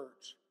in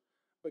church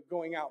but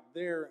going out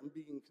there and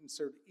being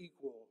considered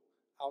equal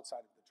outside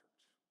of the church.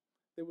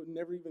 They would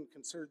never even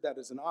consider that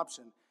as an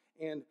option.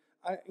 And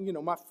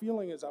my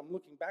feeling as I'm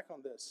looking back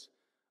on this,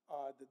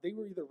 that they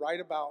were either right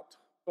about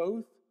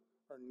both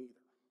or neither.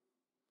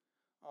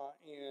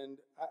 And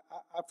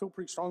I feel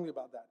pretty strongly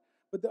about that.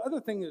 But the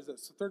third thing is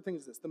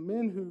this. The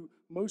men who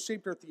most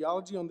shaped our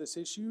theology on this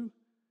issue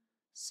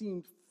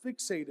seemed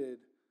fixated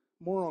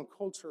more on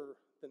culture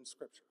than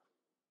Scripture.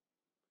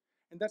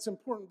 And that's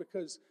important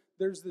because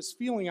there's this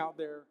feeling out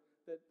there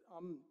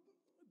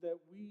that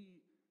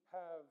we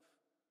have,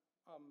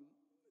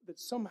 that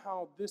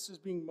somehow this is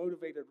being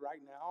motivated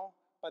right now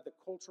by the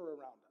culture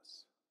around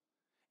us.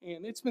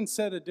 And it's been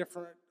said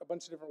a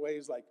bunch of different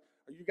ways, like,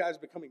 are you guys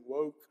becoming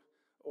woke?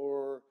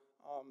 Or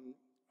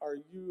are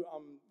you,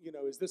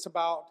 is this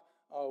about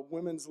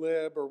women's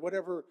lib or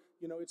whatever?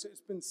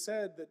 It's been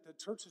said that the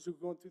churches who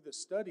are going through this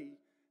study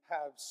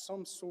have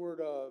some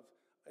sort of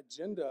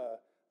agenda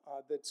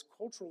that's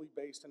culturally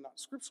based and not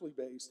scripturally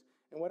based.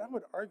 And what I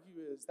would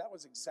argue is that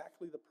was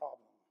exactly the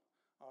problem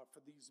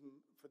for these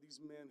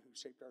men who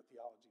shaped our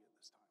theology at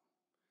this time.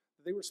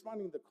 They were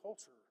responding to the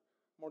culture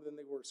more than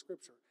they were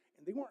Scripture,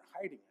 and they weren't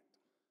hiding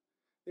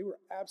it. They were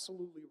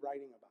absolutely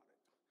writing about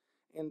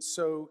it. And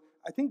so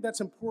I think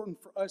that's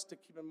important for us to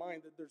keep in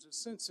mind, that there's a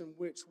sense in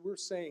which we're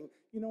saying,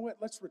 you know what,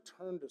 let's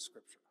return to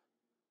Scripture.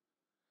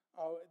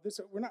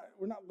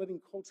 We're not letting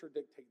culture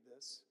dictate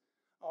this.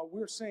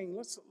 We're saying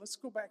let's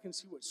go back and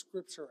see what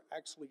Scripture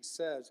actually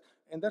says.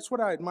 And that's what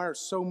I admire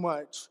so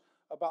much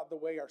about the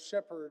way our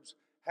shepherds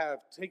have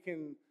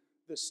taken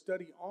this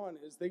study on,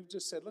 is they've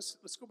just said, let's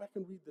go back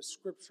and read the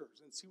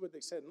Scriptures and see what they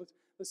said. And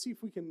let's see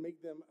if we can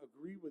make them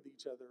agree with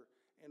each other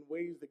in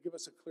ways that give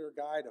us a clear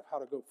guide of how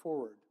to go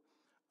forward.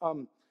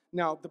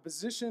 Now, the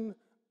position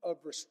of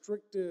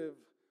restrictive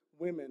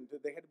women,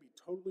 that they had to be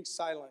totally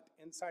silent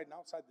inside and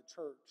outside the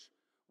church,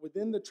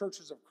 within the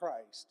churches of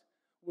Christ,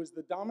 was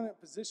the dominant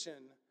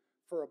position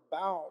for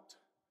about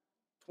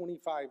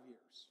 25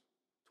 years.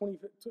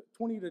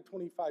 20 to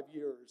 25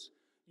 years,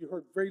 you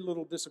heard very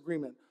little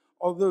disagreement.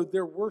 Although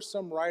there were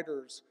some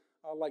writers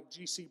like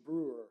G.C.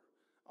 Brewer,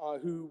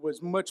 who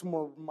was much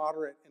more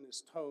moderate in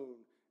his tone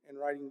in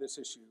writing this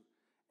issue.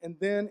 And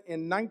then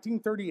in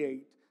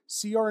 1938,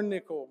 C.R.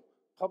 Nichol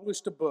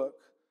published a book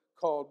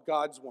called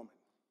God's Woman.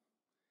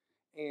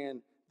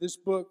 And this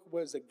book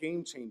was a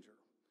game changer.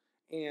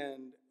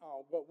 And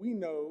what we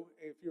know,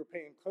 if you were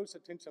paying close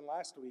attention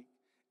last week,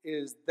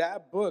 is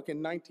that book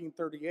in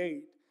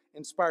 1938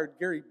 inspired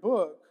Gary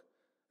Burke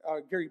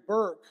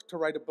to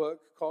write a book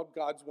called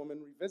God's Woman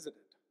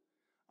Revisited,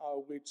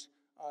 which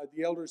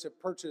the elders have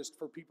purchased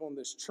for people in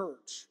this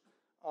church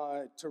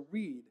to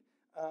read.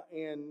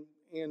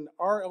 And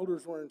our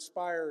elders were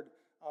inspired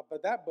by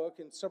that book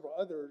and several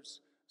others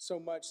so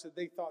much that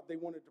they thought they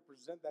wanted to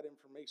present that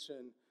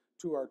information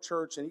to our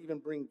church and even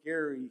bring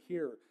Gary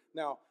here.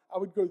 Now, I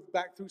would go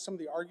back through some of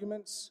the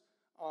arguments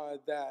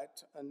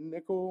that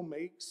Nichol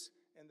makes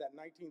in that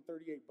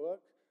 1938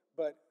 book,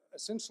 but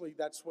essentially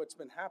that's what's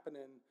been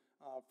happening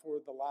for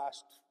the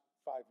last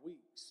 5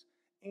 weeks.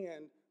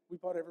 And we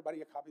bought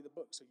everybody a copy of the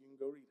book so you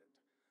can go read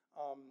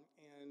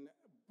it.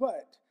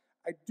 But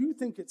I do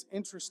think it's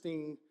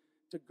interesting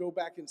to go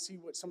back and see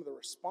what some of the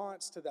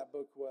response to that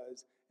book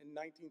was in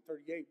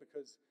 1938,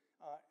 because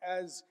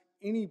as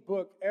any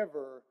book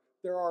ever,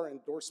 there are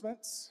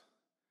endorsements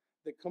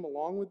that come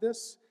along with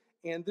this.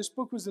 And this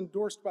book was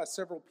endorsed by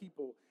several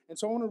people. And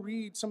so I want to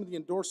read some of the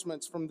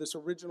endorsements from this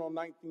original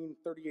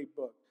 1938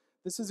 book.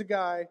 This is a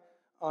guy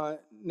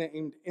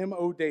named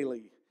M.O.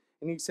 Daly.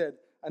 And he said,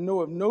 "I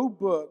know of no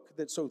book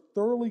that so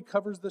thoroughly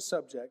covers the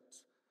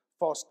subject.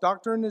 False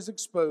doctrine is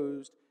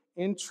exposed,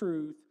 in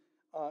truth,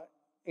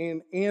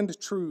 and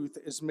truth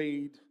is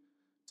made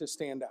to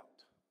stand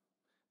out."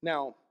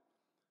 Now,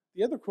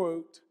 the other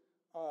quote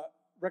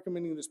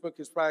recommending this book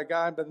is by a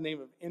guy by the name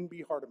of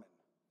N.B. Hardeman.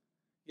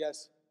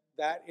 Yes,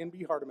 that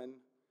N.B. Hardeman,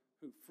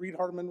 who Freed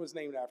Hardeman was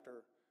named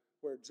after,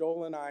 where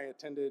Joel and I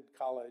attended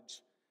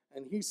college.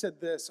 And he said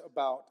this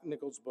about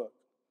Nichol's book: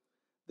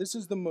 "This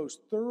is the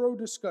most thorough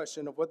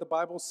discussion of what the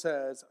Bible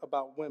says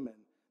about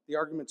women. The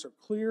arguments are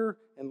clear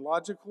and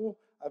logical.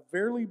 I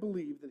verily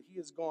believe that he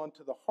has gone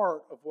to the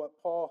heart of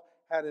what Paul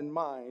had in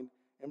mind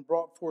and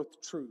brought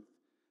forth truth.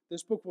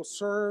 This book will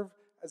serve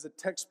as a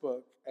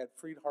textbook at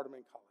Freed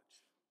Hardeman College."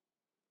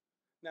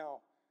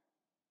 Now,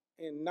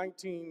 in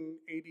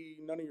 1980,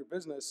 none of your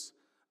business,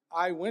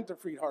 I went to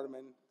Freed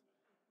Hardeman,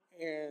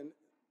 and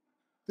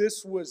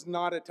this was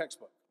not a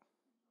textbook.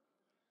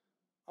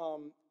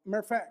 Matter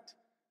of fact,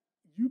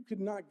 you could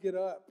not get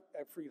up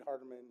at Freed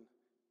Hardeman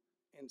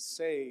and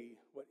say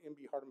what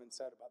M.B. Hardeman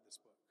said about this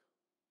book.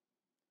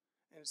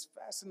 And it's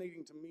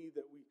fascinating to me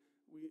that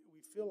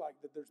we feel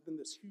like that there's been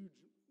this huge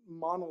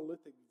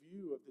monolithic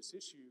view of this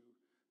issue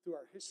through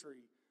our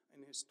history,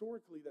 and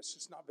historically that's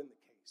just not been the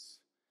case.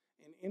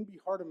 And N.B.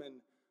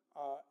 Hardeman,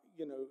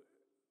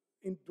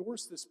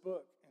 endorsed this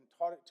book and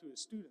taught it to his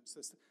students.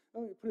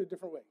 Let me put it a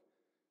different way.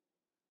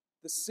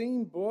 The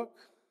same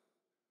book,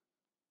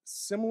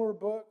 similar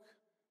book,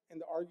 and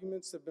the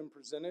arguments have been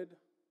presented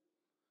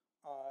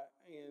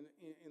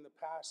in the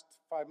past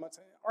 5 months.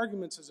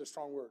 Arguments is a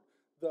strong word.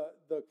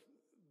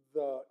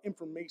 The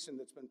information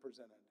that's been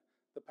presented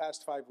the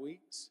past 5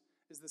 weeks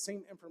is the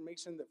same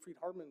information that Freed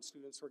Hardeman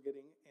students were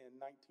getting in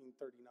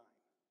 1939.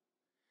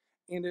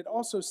 And it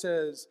also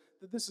says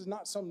that this is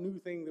not some new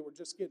thing that we're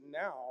just getting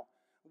now.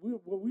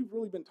 What we've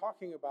really been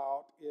talking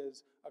about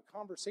is a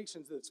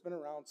conversation that's been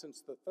around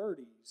since the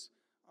 30s,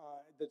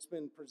 that's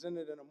been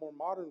presented in a more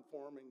modern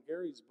form in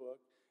Gary's book,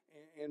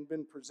 and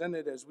been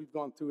presented as we've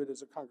gone through it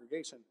as a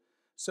congregation.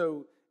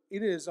 So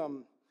it is,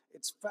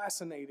 it's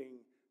fascinating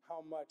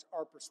how much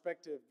our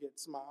perspective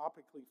gets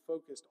myopically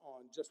focused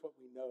on just what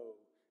we know.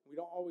 We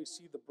don't always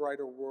see the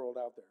brighter world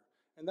out there.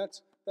 And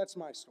that's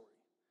my story.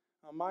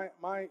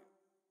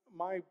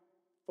 My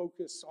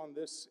focus on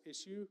this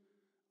issue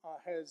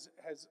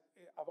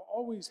I've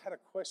always had a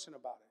question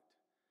about it.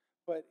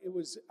 But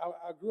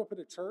I grew up at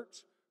a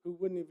church who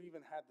wouldn't have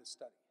even had this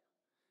study.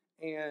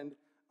 And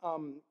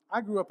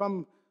I grew up,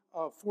 I'm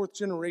fourth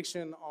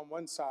generation on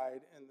one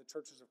side in the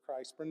Churches of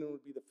Christ. Brendan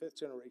would be the fifth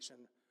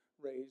generation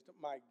raised.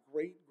 My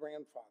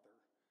great-grandfather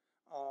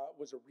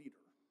was a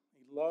reader.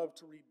 He loved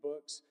to read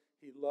books.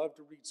 He loved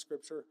to read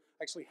scripture.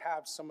 I actually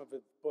have some of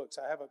his books.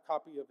 I have a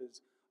copy of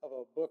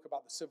a book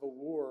about the Civil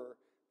War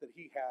that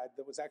he had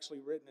that was actually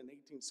written in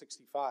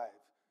 1865,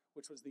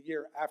 which was the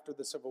year after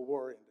the Civil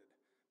War ended.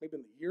 Maybe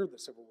in the year the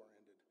Civil War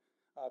ended.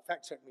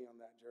 Fact check me on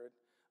that, Jared.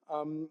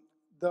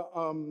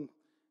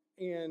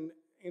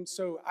 And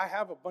so I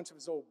have a bunch of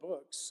his old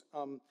books,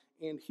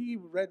 and he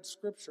read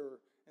scripture,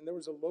 and there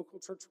was a local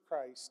Church of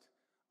Christ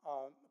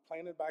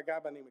planted by a guy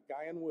by the name of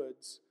Guyan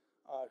Woods,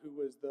 who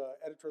was the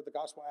editor of the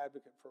Gospel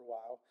Advocate for a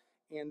while,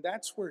 and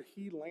that's where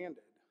he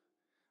landed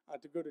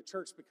to go to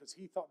church because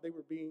he thought they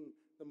were being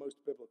the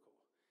most biblical.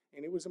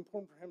 And it was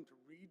important for him to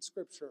read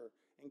scripture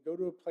and go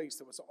to a place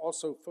that was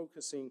also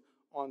focusing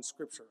on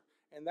scripture.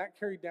 And that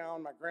carried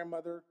down. My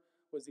grandmother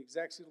was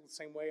exactly the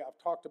same way. I've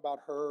talked about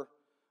her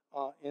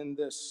in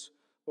this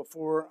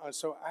before.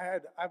 So I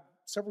have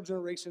several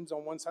generations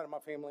on one side of my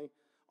family.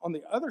 On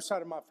the other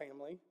side of my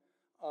family,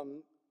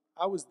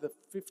 I was the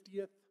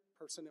 50th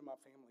person in my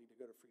family to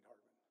go to Freed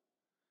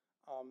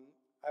Hardeman.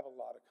 I have a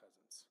lot of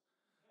cousins.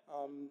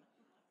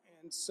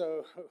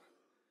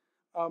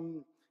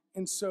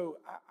 And so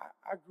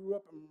I grew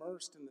up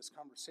immersed in this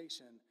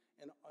conversation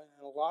and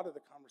a lot of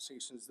the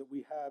conversations that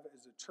we have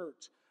as a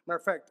church. Matter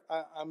of fact,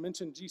 I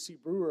mentioned G.C.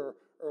 Brewer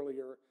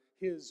earlier.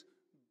 His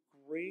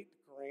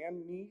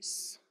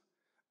great-grandniece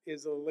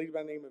is a lady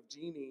by the name of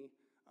Jeannie,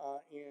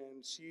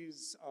 and she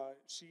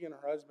and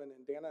her husband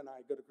and Dana and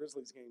I go to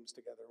Grizzlies games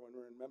together when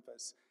we're in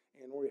Memphis,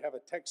 and we have a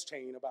text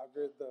chain about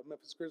the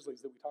Memphis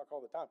Grizzlies that we talk all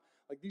the time.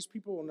 Like these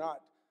people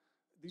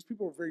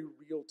are very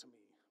real to me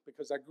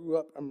because I grew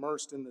up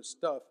immersed in this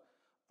stuff.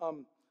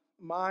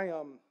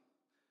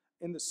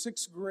 In the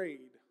 6th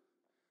grade,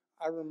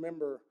 I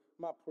remember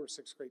my poor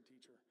 6th grade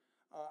teacher.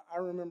 I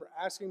remember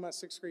asking my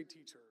 6th grade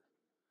teacher,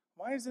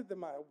 why is it that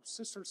my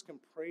sisters can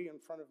pray in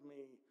front of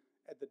me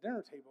at the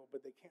dinner table,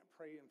 but they can't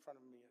pray in front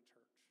of me at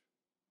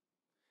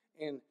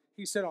church? And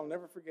he said, I'll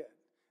never forget.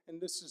 And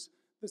this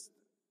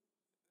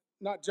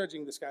not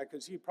judging this guy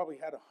because he probably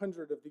had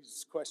 100 of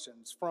these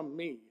questions from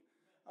me.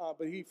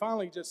 But he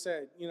finally just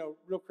said,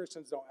 real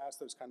Christians don't ask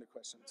those kind of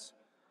questions.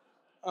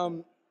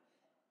 And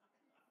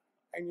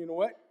you know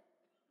what?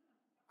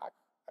 I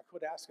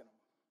quit asking them.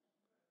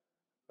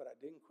 But I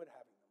didn't quit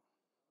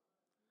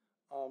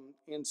having them.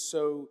 And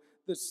so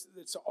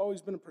it's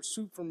always been a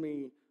pursuit for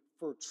me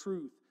for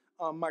truth.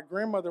 My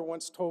grandmother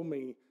once told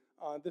me,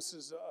 this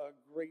is a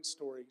great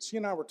story. She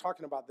and I were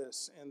talking about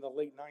this in the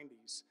late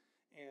 90s.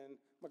 And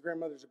my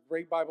grandmother's a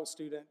great Bible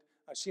student.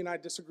 She and I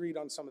disagreed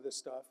on some of this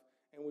stuff.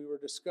 And we were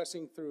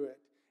discussing through it.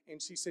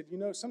 And she said,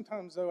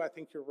 sometimes, though, I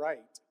think you're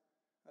right.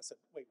 I said,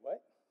 wait,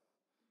 what?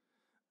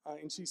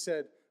 And she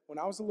said, when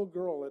I was a little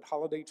girl at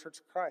Holiday Church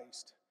of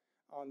Christ,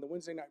 on the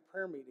Wednesday night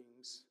prayer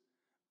meetings,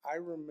 I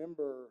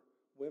remember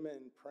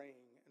women praying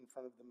in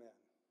front of the men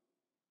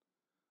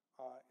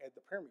at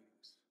the prayer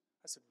meetings.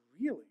 I said,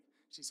 really?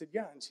 She said,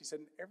 yeah. And she said,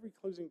 in every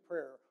closing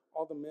prayer,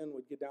 all the men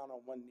would get down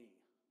on one knee.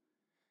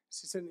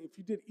 She said, if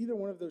you did either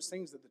one of those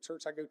things at the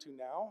church I go to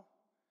now,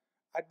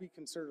 I'd be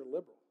considered a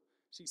liberal.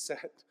 She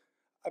said,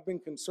 I've been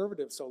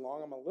conservative so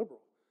long, I'm a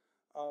liberal.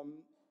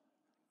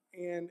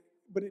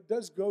 But it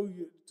does go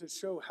to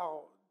show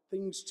how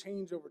things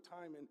change over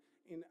time.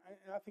 And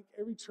I think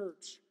every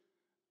church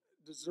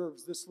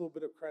deserves this little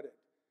bit of credit,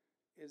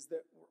 is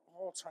that we're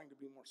all trying to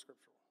be more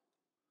scriptural.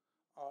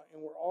 And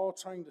we're all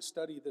trying to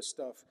study this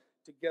stuff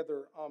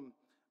together.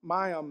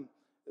 My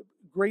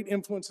great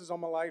influences on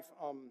my life,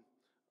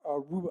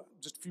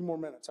 just a few more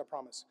minutes, I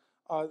promise.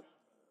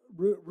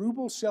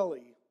 Rubel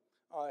Shelley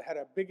had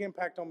a big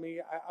impact on me.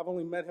 I've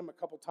only met him a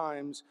couple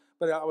times,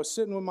 but I was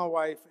sitting with my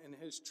wife in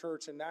his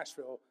church in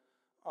Nashville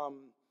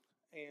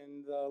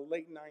in the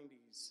late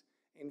 90s,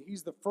 and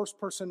he's the first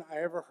person I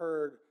ever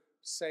heard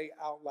say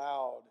out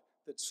loud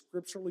that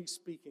scripturally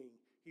speaking,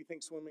 he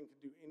thinks women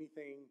can do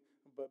anything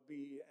but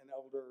be an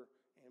elder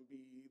and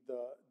be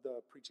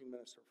the preaching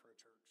minister for a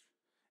church.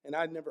 And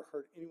I'd never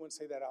heard anyone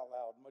say that out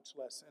loud, much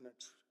less in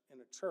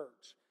a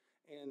church.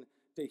 And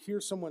to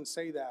hear someone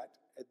say that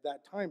at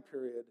that time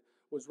period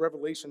was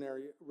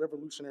revolutionary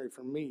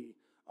for me.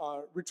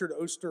 Richard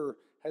Oster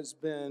has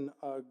been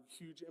a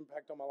huge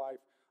impact on my life.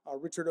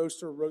 Richard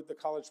Oster wrote the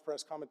College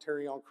Press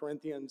commentary on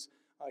Corinthians.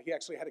 He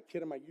actually had a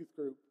kid in my youth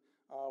group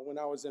when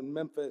I was in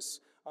Memphis.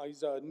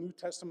 He's a New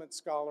Testament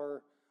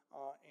scholar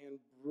and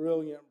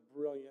brilliant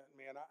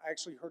man. I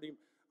actually heard him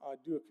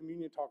do a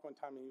communion talk one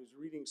time, and he was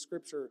reading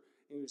scripture,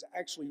 and he was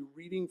actually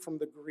reading from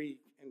the Greek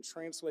and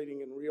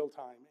translating in real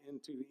time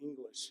into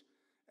English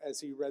as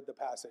he read the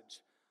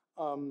passage.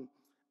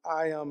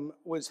 I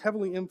was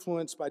heavily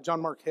influenced by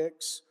John Mark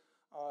Hicks,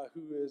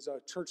 who is a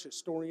church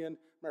historian.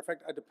 Matter of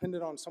fact, I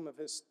depended on some of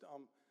his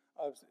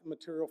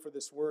material for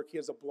this work. He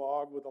has a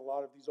blog with a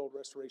lot of these old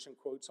restoration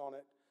quotes on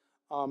it,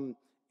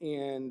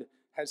 and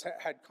has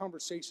had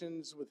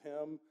conversations with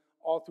him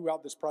all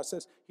throughout this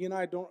process. He and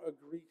I don't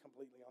agree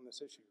completely on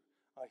this issue.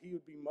 He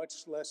would be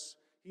much less,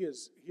 he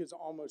has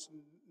almost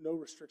no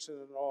restriction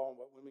at all on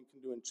what women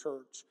can do in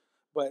church,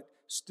 but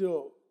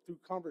still, through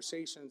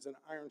conversations and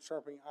iron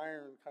sharpening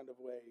iron kind of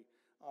way,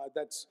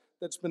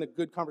 that's been a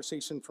good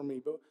conversation for me.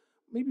 But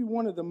maybe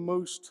one of the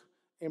most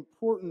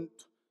important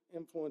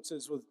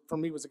influences for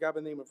me was a guy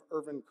by the name of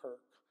Irvin Kirk,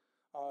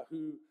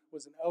 who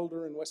was an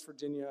elder in West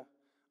Virginia.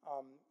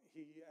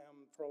 He,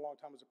 for a long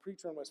time, was a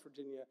preacher in West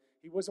Virginia.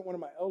 He wasn't one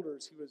of my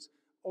elders. He was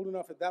old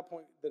enough at that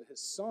point that his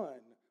son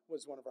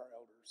was one of our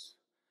elders.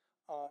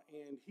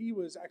 And he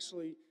was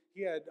actually,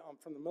 he had,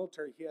 from the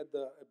military, he had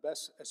the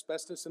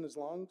asbestos in his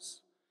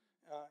lungs.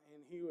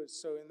 And he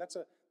was and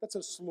that's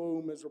a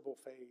slow, miserable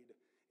fade.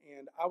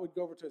 And I would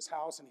go over to his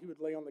house, and he would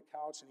lay on the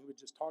couch, and he would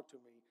just talk to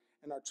me.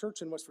 And our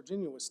church in West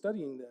Virginia was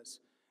studying this.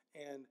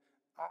 And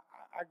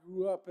I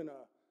grew up in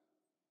a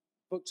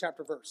book,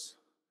 chapter, verse.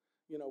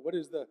 You know, what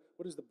is the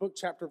book,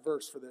 chapter,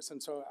 verse for this?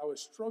 And so I was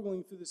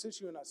struggling through this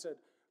issue, and I said,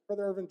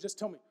 Brother Irvin, just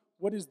tell me,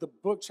 what is the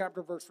book,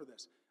 chapter, verse for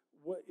this?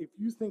 What if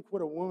you think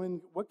what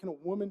can a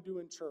woman do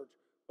in church?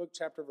 Book,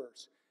 chapter,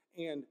 verse.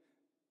 And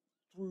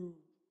through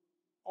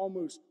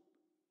almost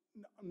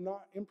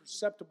not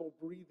imperceptible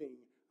breathing,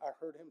 I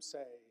heard him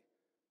say,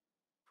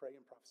 pray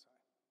and prophesy.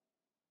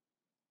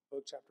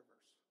 Book, chapter,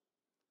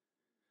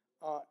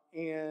 verse.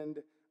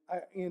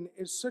 And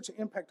it's such an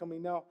impact on me.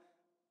 Now,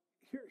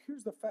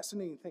 here's the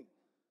fascinating thing.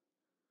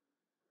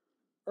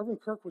 Irvin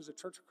Kirk was a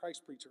Church of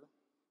Christ preacher.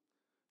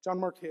 John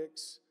Mark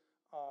Hicks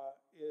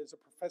is a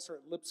professor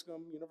at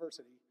Lipscomb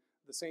University,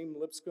 the same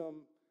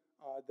Lipscomb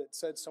that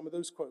said some of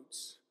those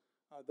quotes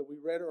that we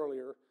read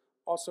earlier.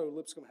 Also,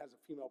 Lipscomb has a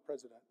female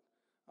president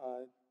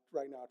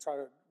right now. Try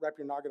to wrap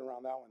your noggin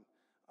around that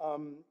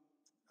one.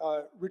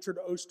 Richard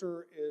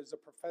Oster is a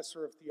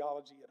professor of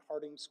theology at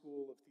Harding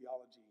School of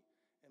Theology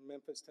in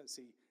Memphis,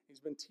 Tennessee.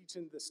 He's been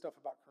teaching this stuff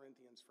about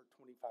Corinthians for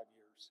 25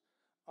 years.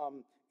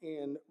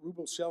 And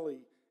Rubel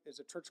Shelley is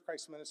a Church of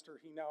Christ minister.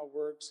 He now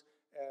works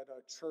at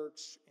a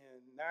church in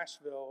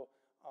Nashville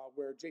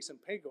where Jason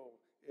Pagel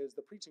is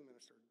the preaching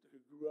minister who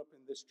grew up in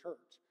this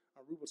church.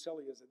 Rubel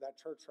Shelley is at that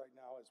church right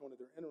now as one of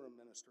their interim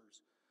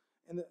ministers.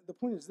 And the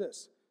point is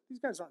this. These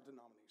guys aren't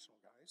denominational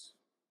guys.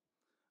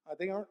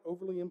 They aren't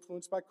overly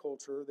influenced by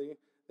culture. They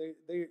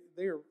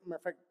are, matter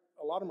of fact,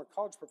 a lot of them are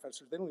college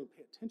professors. They don't even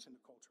pay attention to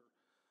culture.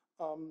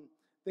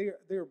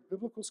 They are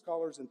biblical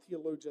scholars and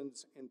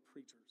theologians and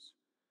preachers.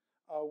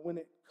 When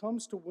it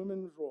comes to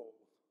women's role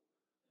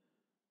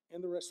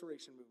in the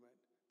Restoration Movement,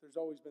 there's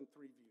always been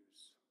three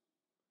views.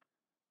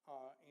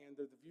 And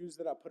they're the views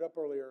that I put up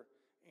earlier.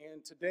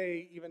 And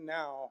today, even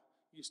now,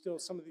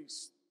 some of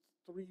these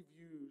three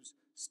views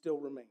still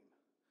remain.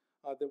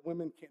 That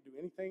women can't do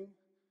anything,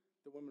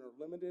 that women are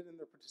limited in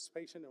their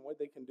participation and what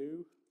they can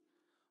do,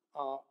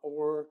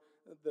 or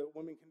that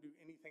women can do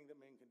anything that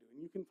men can do.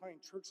 And you can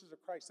find churches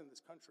of Christ in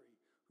this country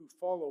who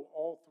follow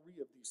all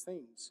three of these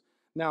things.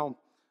 Now,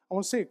 I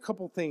want to say a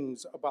couple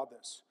things about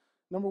this.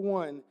 Number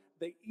one,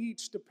 they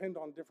each depend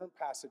on different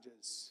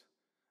passages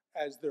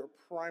as their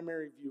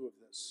primary view of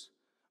this.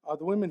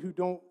 The women who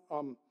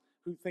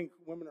think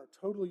women are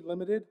totally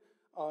limited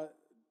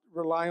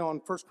rely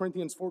on 1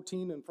 Corinthians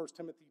 14 and 1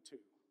 Timothy 2.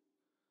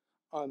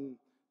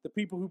 The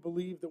people who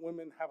believe that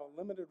women have a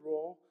limited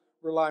role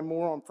rely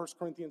more on 1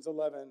 Corinthians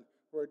 11,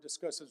 where it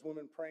discusses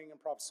women praying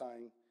and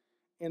prophesying.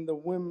 And the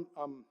women,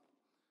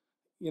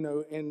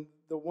 and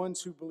the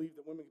ones who believe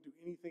that women can do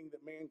anything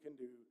that man can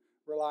do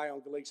rely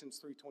on Galatians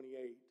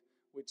 3:28,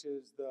 which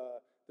is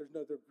there's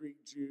neither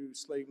Greek, Jew,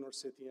 slave nor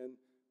Scythian,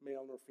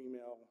 male nor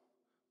female,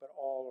 but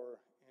all are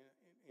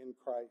in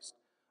Christ.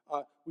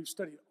 We've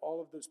studied all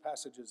of those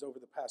passages over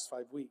the past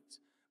 5 weeks,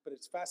 but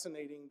it's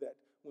fascinating that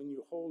when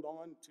you hold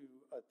on to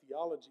a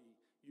theology,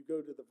 you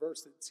go to the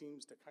verse that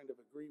seems to kind of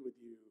agree with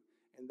you,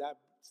 and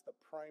that's the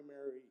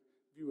primary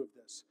view of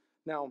this.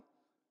 Now,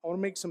 I want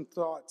to make some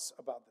thoughts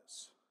about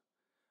this.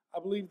 I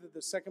believe that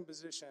the second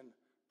position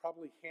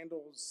probably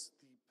handles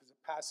the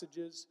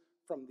passages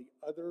from the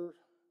other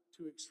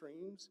two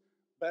extremes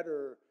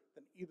better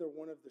than either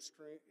one of the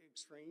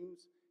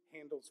extremes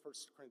handles 1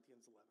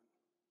 Corinthians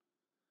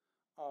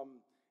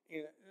 11.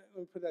 And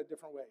let me put that a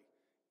different way.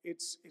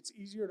 It's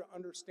easier to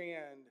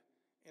understand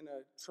in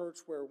a church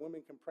where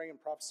women can pray and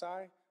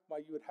prophesy, why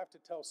you would have to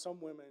tell some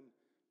women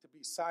to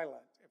be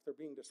silent if they're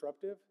being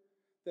disruptive,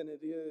 than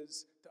it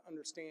is to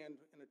understand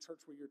in a church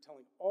where you're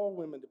telling all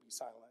women to be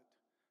silent,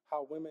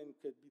 how women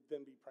could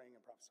then be praying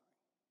and prophesying.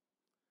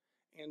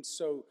 And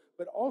so,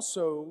 but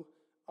also,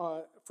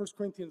 1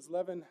 Corinthians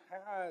 11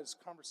 has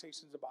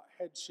conversations about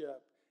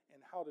headship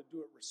and how to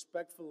do it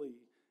respectfully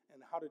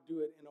and how to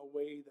do it in a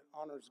way that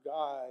honors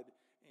God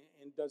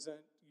and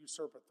doesn't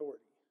usurp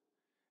authority.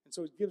 And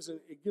so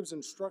it gives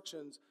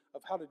instructions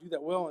of how to do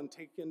that well and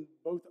take in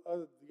both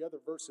of the other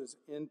verses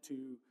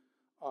into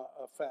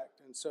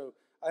effect. And so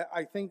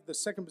I think the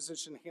second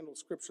position handles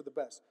Scripture the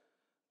best.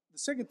 The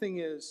second thing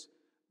is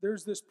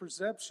there's this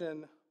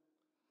perception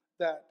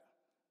that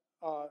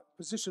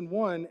position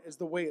one is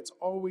the way it's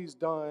always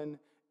done,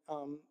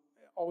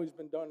 always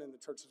been done in the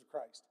churches of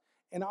Christ.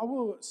 And I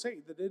will say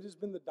that it has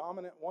been the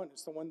dominant one.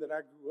 It's the one that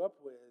I grew up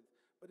with,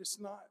 but it's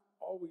not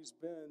always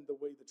been the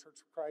way the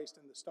Church of Christ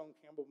and the Stone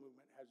Campbell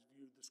movement has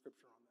viewed the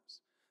Scripture on this.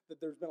 That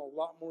there's been a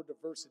lot more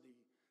diversity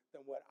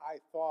than what I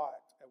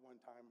thought at one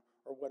time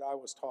or what I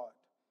was taught.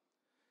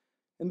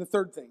 And the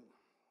third thing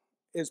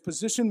is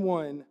position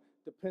one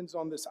depends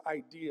on this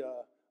idea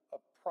of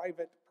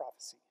private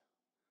prophecy.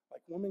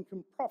 Like women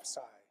can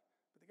prophesy,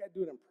 but they got to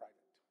do it in private.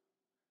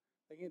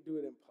 They can't do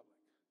it in public.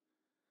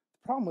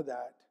 The problem with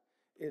that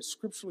is,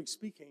 scripturally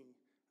speaking,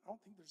 I don't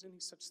think there's any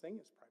such thing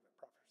as private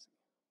prophecy.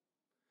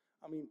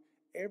 I mean,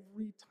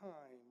 every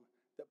time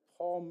that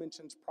Paul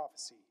mentions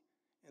prophecy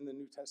in the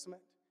New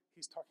Testament,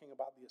 he's talking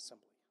about the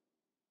assembly.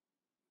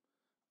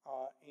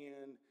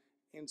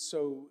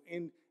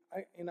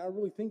 And I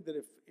really think that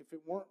if it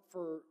weren't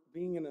for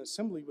being in an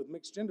assembly with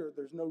mixed gender,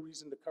 there's no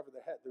reason to cover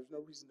the head. There's no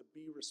reason to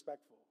be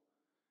respectful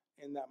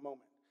in that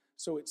moment.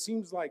 So it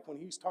seems like when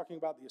he's talking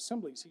about the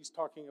assemblies, he's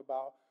talking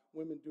about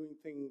women doing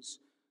things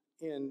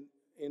in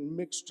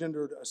mixed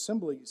gendered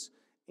assemblies.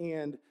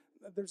 And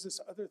there's this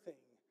other thing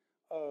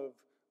of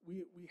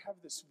we have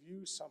this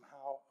view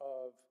somehow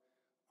of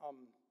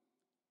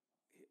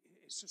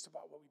it's just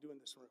about what we do in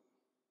this room.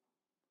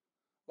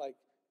 Like,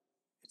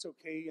 it's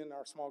okay in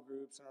our small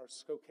groups and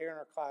it's okay in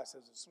our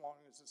classes as long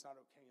as it's not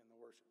okay in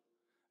the worship.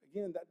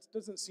 Again, that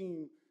doesn't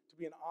seem to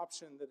be an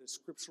option that is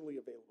scripturally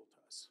available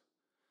to us,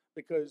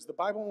 because the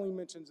Bible only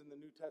mentions in the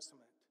New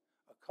Testament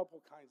a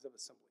couple kinds of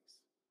assemblies.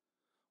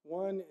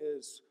 One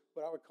is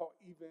what I would call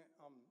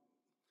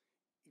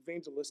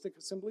evangelistic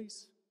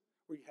assemblies,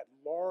 where you had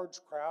large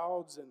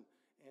crowds and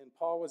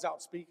Paul was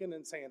out speaking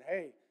and saying,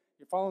 hey,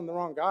 you're following the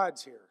wrong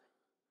gods here,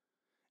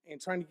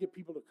 and trying to get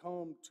people to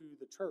come to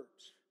the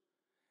church.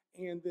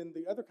 And then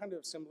the other kind of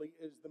assembly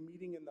is the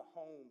meeting in the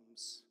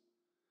homes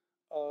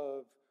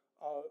of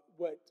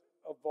what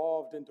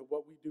evolved into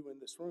what we do in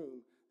this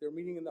room. They were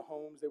meeting in the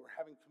homes. They were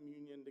having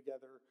communion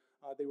together.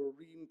 They were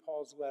reading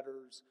Paul's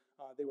letters.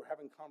 They were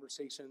having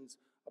conversations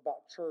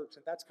about church.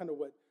 And that's kind of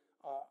what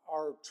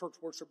our church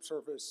worship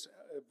service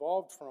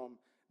evolved from.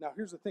 Now,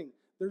 here's the thing.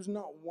 There's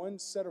not one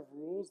set of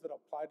rules that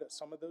apply to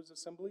some of those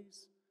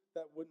assemblies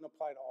that wouldn't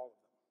apply to all of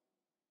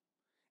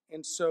them.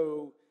 And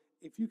so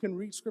if you can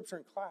read Scripture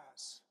in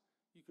class,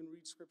 you can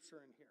read Scripture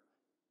in here.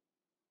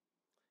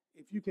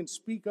 If you can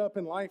speak up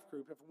in life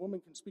group, if a woman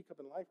can speak up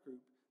in life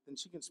group, then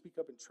she can speak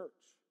up in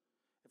church.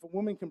 If a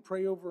woman can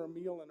pray over a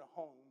meal in a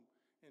home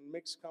in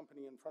mixed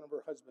company in front of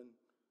her husband,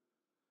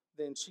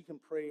 then she can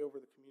pray over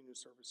the communion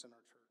service in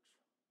our church.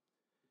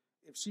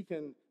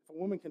 If a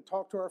woman can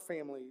talk to our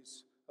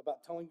families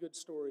about telling good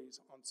stories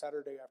on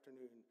Saturday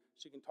afternoon,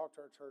 she can talk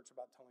to our church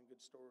about telling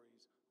good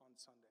stories on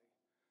Sunday.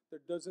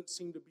 There doesn't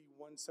seem to be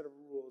one set of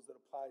rules that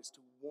applies to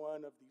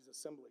one of these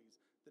assemblies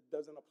that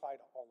doesn't apply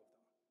to all of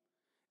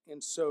them.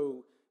 And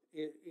so,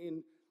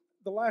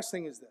 the last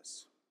thing is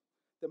this.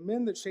 The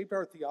men that shaped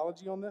our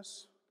theology on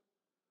this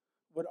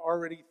would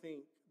already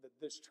think that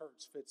this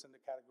church fits into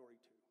category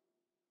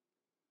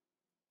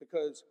 2.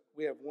 Because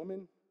we have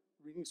women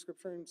reading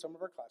Scripture in some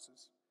of our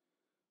classes.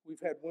 We've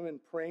had women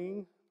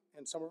praying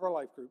in some of our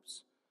life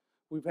groups.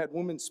 We've had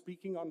women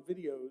speaking on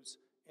videos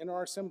in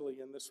our assembly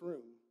in this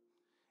room.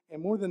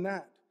 And more than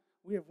that,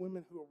 we have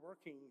women who are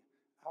working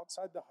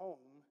outside the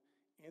home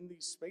in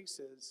these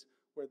spaces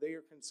where they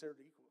are considered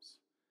equals.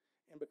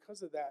 And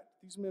because of that,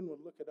 these men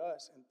would look at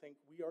us and think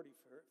we already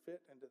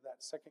fit into that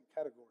second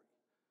category.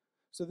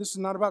 So this is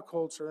not about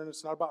culture, and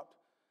it's not about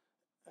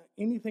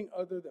anything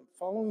other than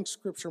following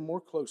Scripture more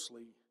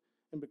closely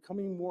and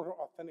becoming more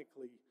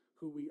authentically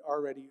who we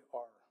already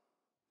are.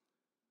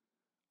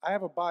 I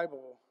have a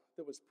Bible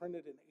that was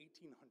printed in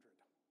 1800.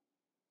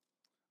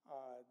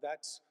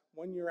 That's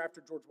 1 year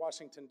after George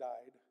Washington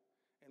died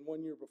and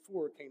 1 year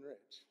before Cane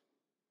Ridge.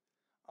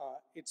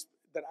 It's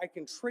that I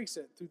can trace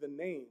it through the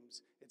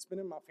names. It's been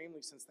in my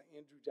family since the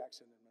Andrew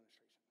Jackson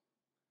administration.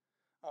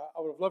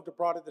 I would have loved to have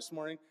brought it this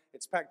morning.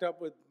 It's packed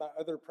up with my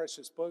other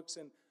precious books,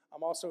 and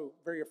I'm also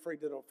very afraid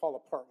that it'll fall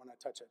apart when I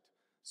touch it.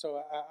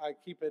 So I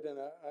keep it in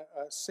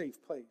a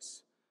safe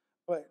place.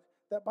 But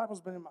that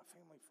Bible's been in my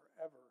family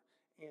forever,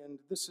 and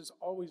this has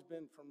always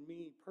been, for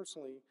me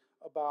personally,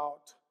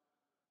 about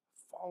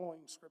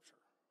following Scripture,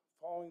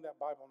 following that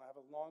Bible, and I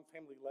have a long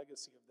family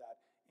legacy of that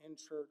in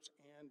church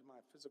and my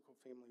physical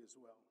family as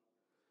well.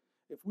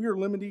 If we are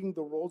limiting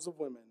the roles of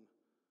women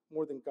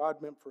more than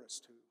God meant for us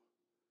to,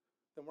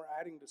 then we're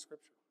adding to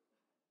Scripture.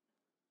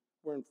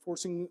 We're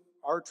enforcing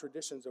our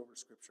traditions over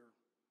Scripture,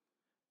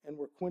 and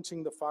we're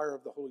quenching the fire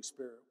of the Holy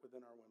Spirit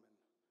within our women.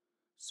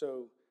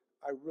 So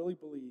I really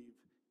believe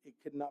it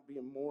could not be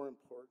more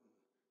important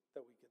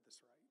that we get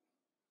this right.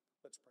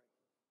 Let's pray.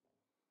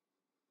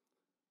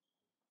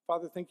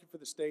 Father, thank you for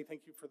this day.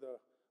 Thank you for the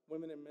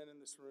women and men in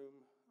this room.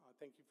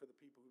 Thank you for the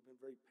people who've been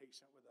very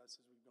patient with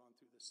us as we've gone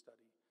through this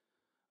study.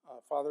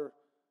 Father,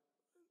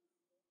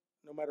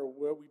 no matter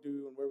where we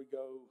do and where we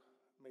go,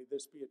 may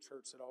this be a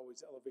church that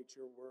always elevates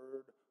your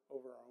word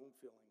over our own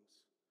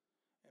feelings.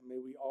 And may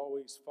we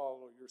always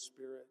follow your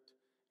Spirit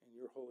and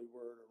your holy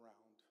word around.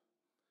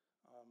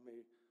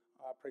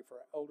 I pray for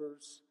our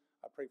elders.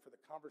 I pray for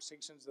the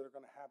conversations that are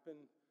going to happen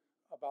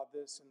about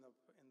this in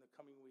the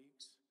coming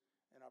weeks.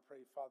 And I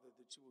pray, Father,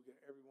 that you will give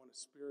everyone a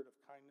spirit of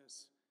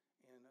kindness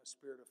and a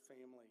spirit of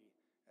family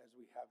as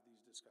we have these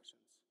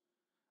discussions.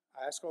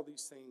 I ask all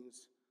these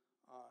things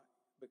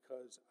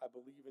because I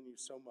believe in you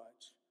so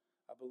much.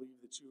 I believe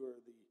that you are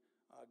the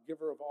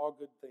giver of all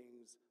good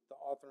things, the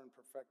author and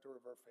perfecter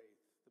of our faith,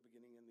 the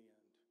beginning and the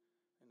end.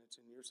 And it's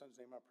in your Son's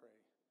name I pray.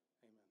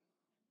 Amen.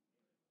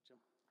 Jim.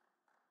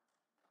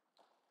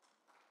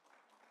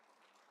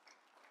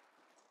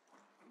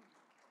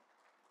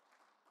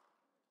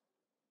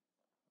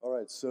 All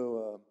right,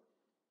 so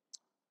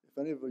if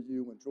any of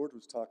you, when George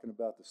was talking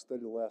about the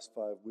study the last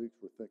 5 weeks,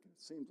 were thinking,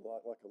 it seems a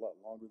lot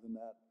longer than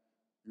that.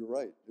 You're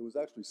right. It was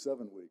actually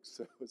 7 weeks.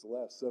 So it was the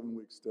last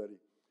 7-week study.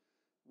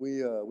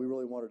 We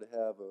really wanted to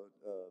have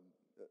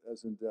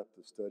as in-depth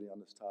a study on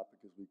this topic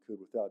as we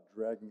could without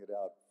dragging it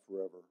out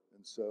forever.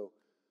 And so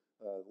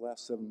the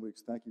last 7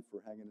 weeks, thank you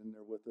for hanging in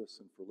there with us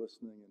and for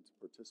listening and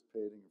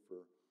participating and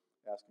for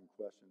asking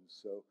questions.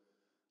 So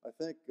I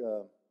think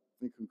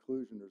in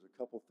conclusion, there's a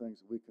couple things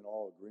that we can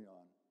all agree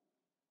on.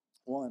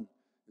 One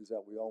is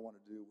that we all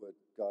want to do what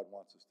God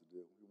wants us to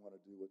do. We want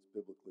to do what's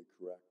biblically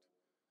correct,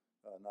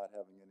 not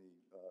having any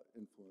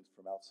influence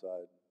from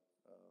outside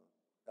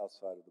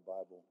of the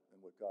Bible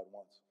and what God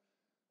wants.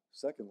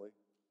 Secondly,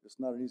 it's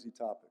not an easy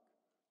topic,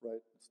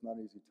 right? It's not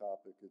an easy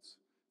topic.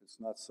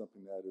 It's not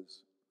something that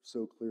is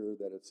so clear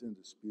that it's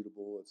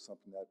indisputable. It's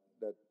something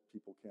that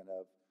people can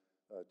have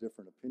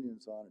different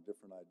opinions on and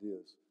different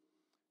ideas.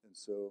 And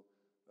so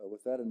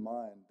with that in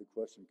mind, the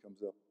question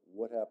comes up,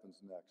 what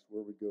happens next?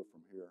 Where we go from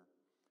here?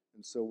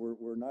 And so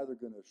we're neither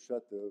going to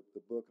shut the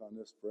book on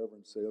this forever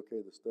and say,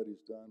 okay, the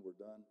study's done, we're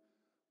done,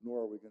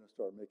 nor are we going to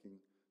start making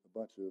a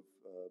bunch of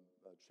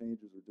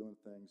changes or doing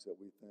things that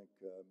we think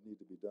need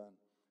to be done.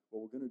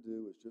 What we're going to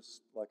do is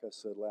just, like I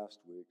said last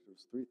week,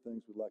 there's 3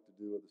 things we'd like to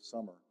do over the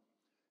summer,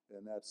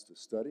 and that's to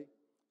study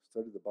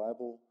the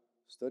Bible,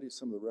 study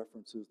some of the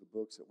references, the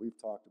books that we've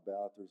talked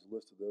about. There's a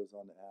list of those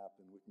on the app,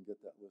 and we can get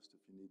that list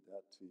if you need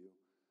that to you.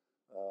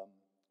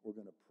 We're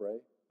going to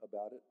pray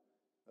about it,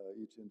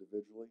 each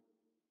individually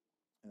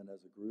and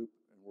as a group,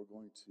 and we're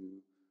going to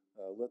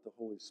let the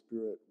Holy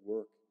Spirit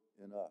work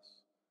in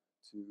us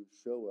to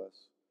show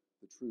us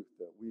the truth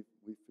that we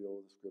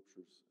feel the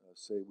Scriptures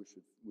say we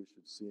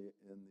should see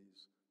in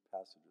these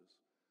passages.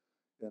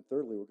 And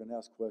thirdly, we're going to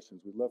ask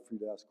questions. We'd love for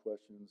you to ask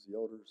questions. The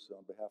elders,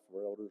 on behalf of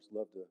our elders,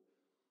 love to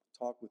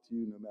talk with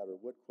you no matter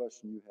what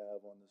question you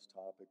have on this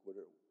topic.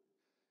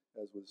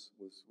 As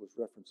was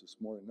referenced this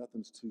morning,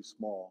 nothing's too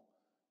small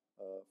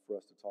for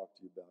us to talk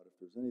to you about. If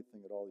there's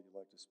anything at all that you'd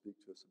like to speak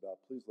to us about,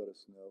 please let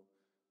us know.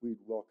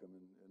 We'd welcome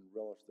and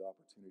relish the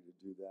opportunity to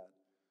do that.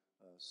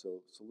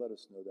 So let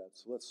us know that.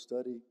 So let's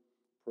study,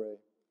 pray,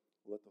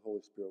 let the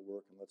Holy Spirit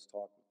work, and let's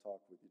talk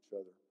with each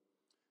other.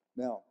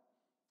 Now,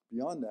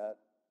 beyond that,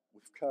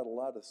 we've got a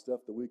lot of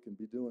stuff that we can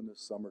be doing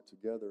this summer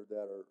together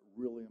that are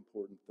really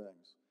important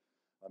things.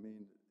 I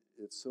mean,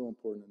 it's so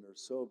important, and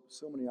there's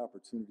so many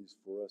opportunities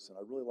for us, and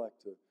I'd really like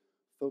to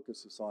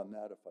focus us on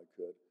that if I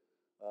could.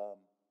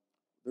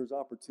 There's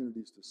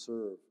opportunities to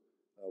serve.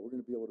 We're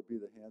going to be able to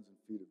be the hands and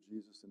feet of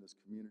Jesus in this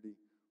community.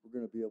 We're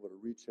going to be able to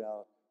reach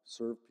out,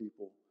 serve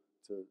people,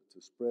 to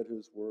spread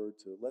his word,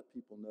 to let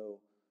people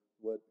know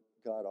what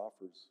God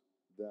offers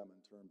them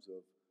in terms of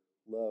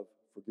love,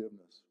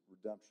 forgiveness,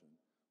 redemption,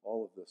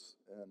 all of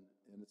this. And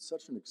it's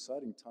such an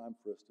exciting time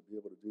for us to be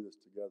able to do this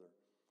together.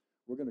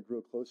 We're going to grow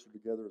closer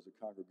together as a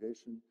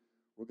congregation.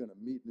 We're going to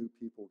meet new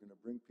people. We're going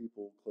to bring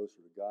people closer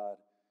to God.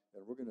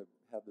 And we're going to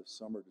have this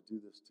summer to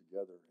do this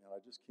together. And I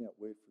just can't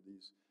wait for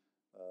these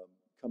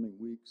coming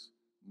weeks,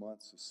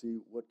 months to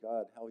see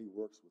how he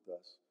works with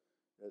us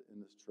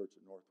in this church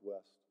at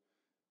Northwest.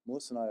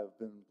 Melissa and I have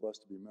been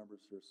blessed to be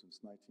members here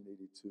since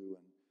 1982.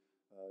 And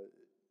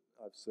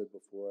I've said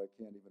before, I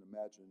can't even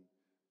imagine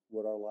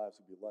what our lives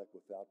would be like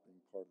without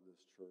being part of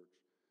this church.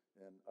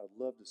 And I'd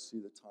love to see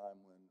the time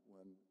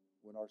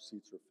when our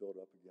seats are filled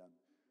up again.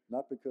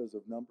 Not because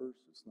of numbers.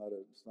 It's not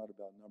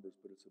about numbers,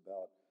 but it's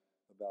about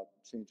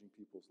changing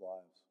people's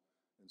lives.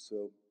 And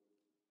so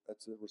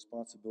that's a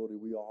responsibility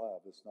we all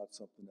have. It's not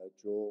something that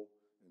Joel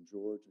and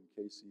George and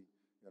Casey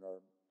and our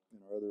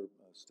other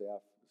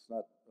staff. It's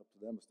not up to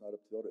them, it's not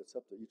up to the elder, it's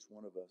up to each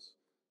one of us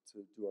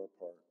to do our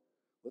part.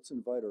 Let's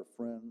invite our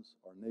friends,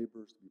 our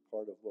neighbors to be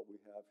part of what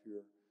we have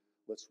here.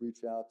 Let's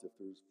reach out. If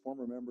there's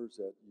former members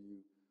that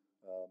you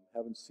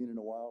haven't seen in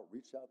a while,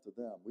 reach out to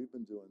them. We've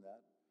been doing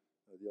that.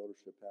 The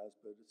eldership has,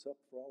 but it's up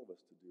for all of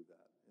us to do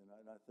that.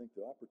 And I think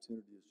the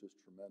opportunity is just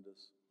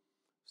tremendous.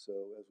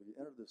 So as we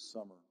enter this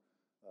summer,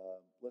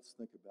 let's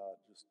think about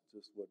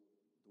just what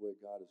the way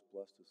God has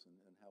blessed us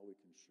and how we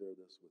can share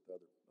this with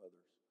others.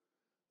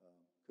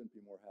 Couldn't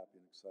be more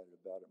happy and excited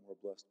about it, more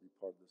blessed to be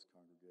part of this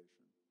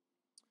congregation.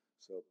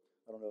 So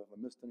I don't know if I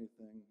missed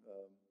anything,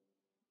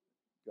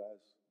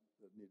 guys,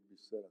 that need to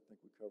be said. I think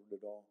we covered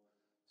it all.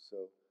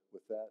 So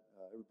with that,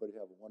 everybody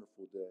have a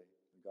wonderful day,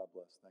 and God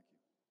bless. Thank you.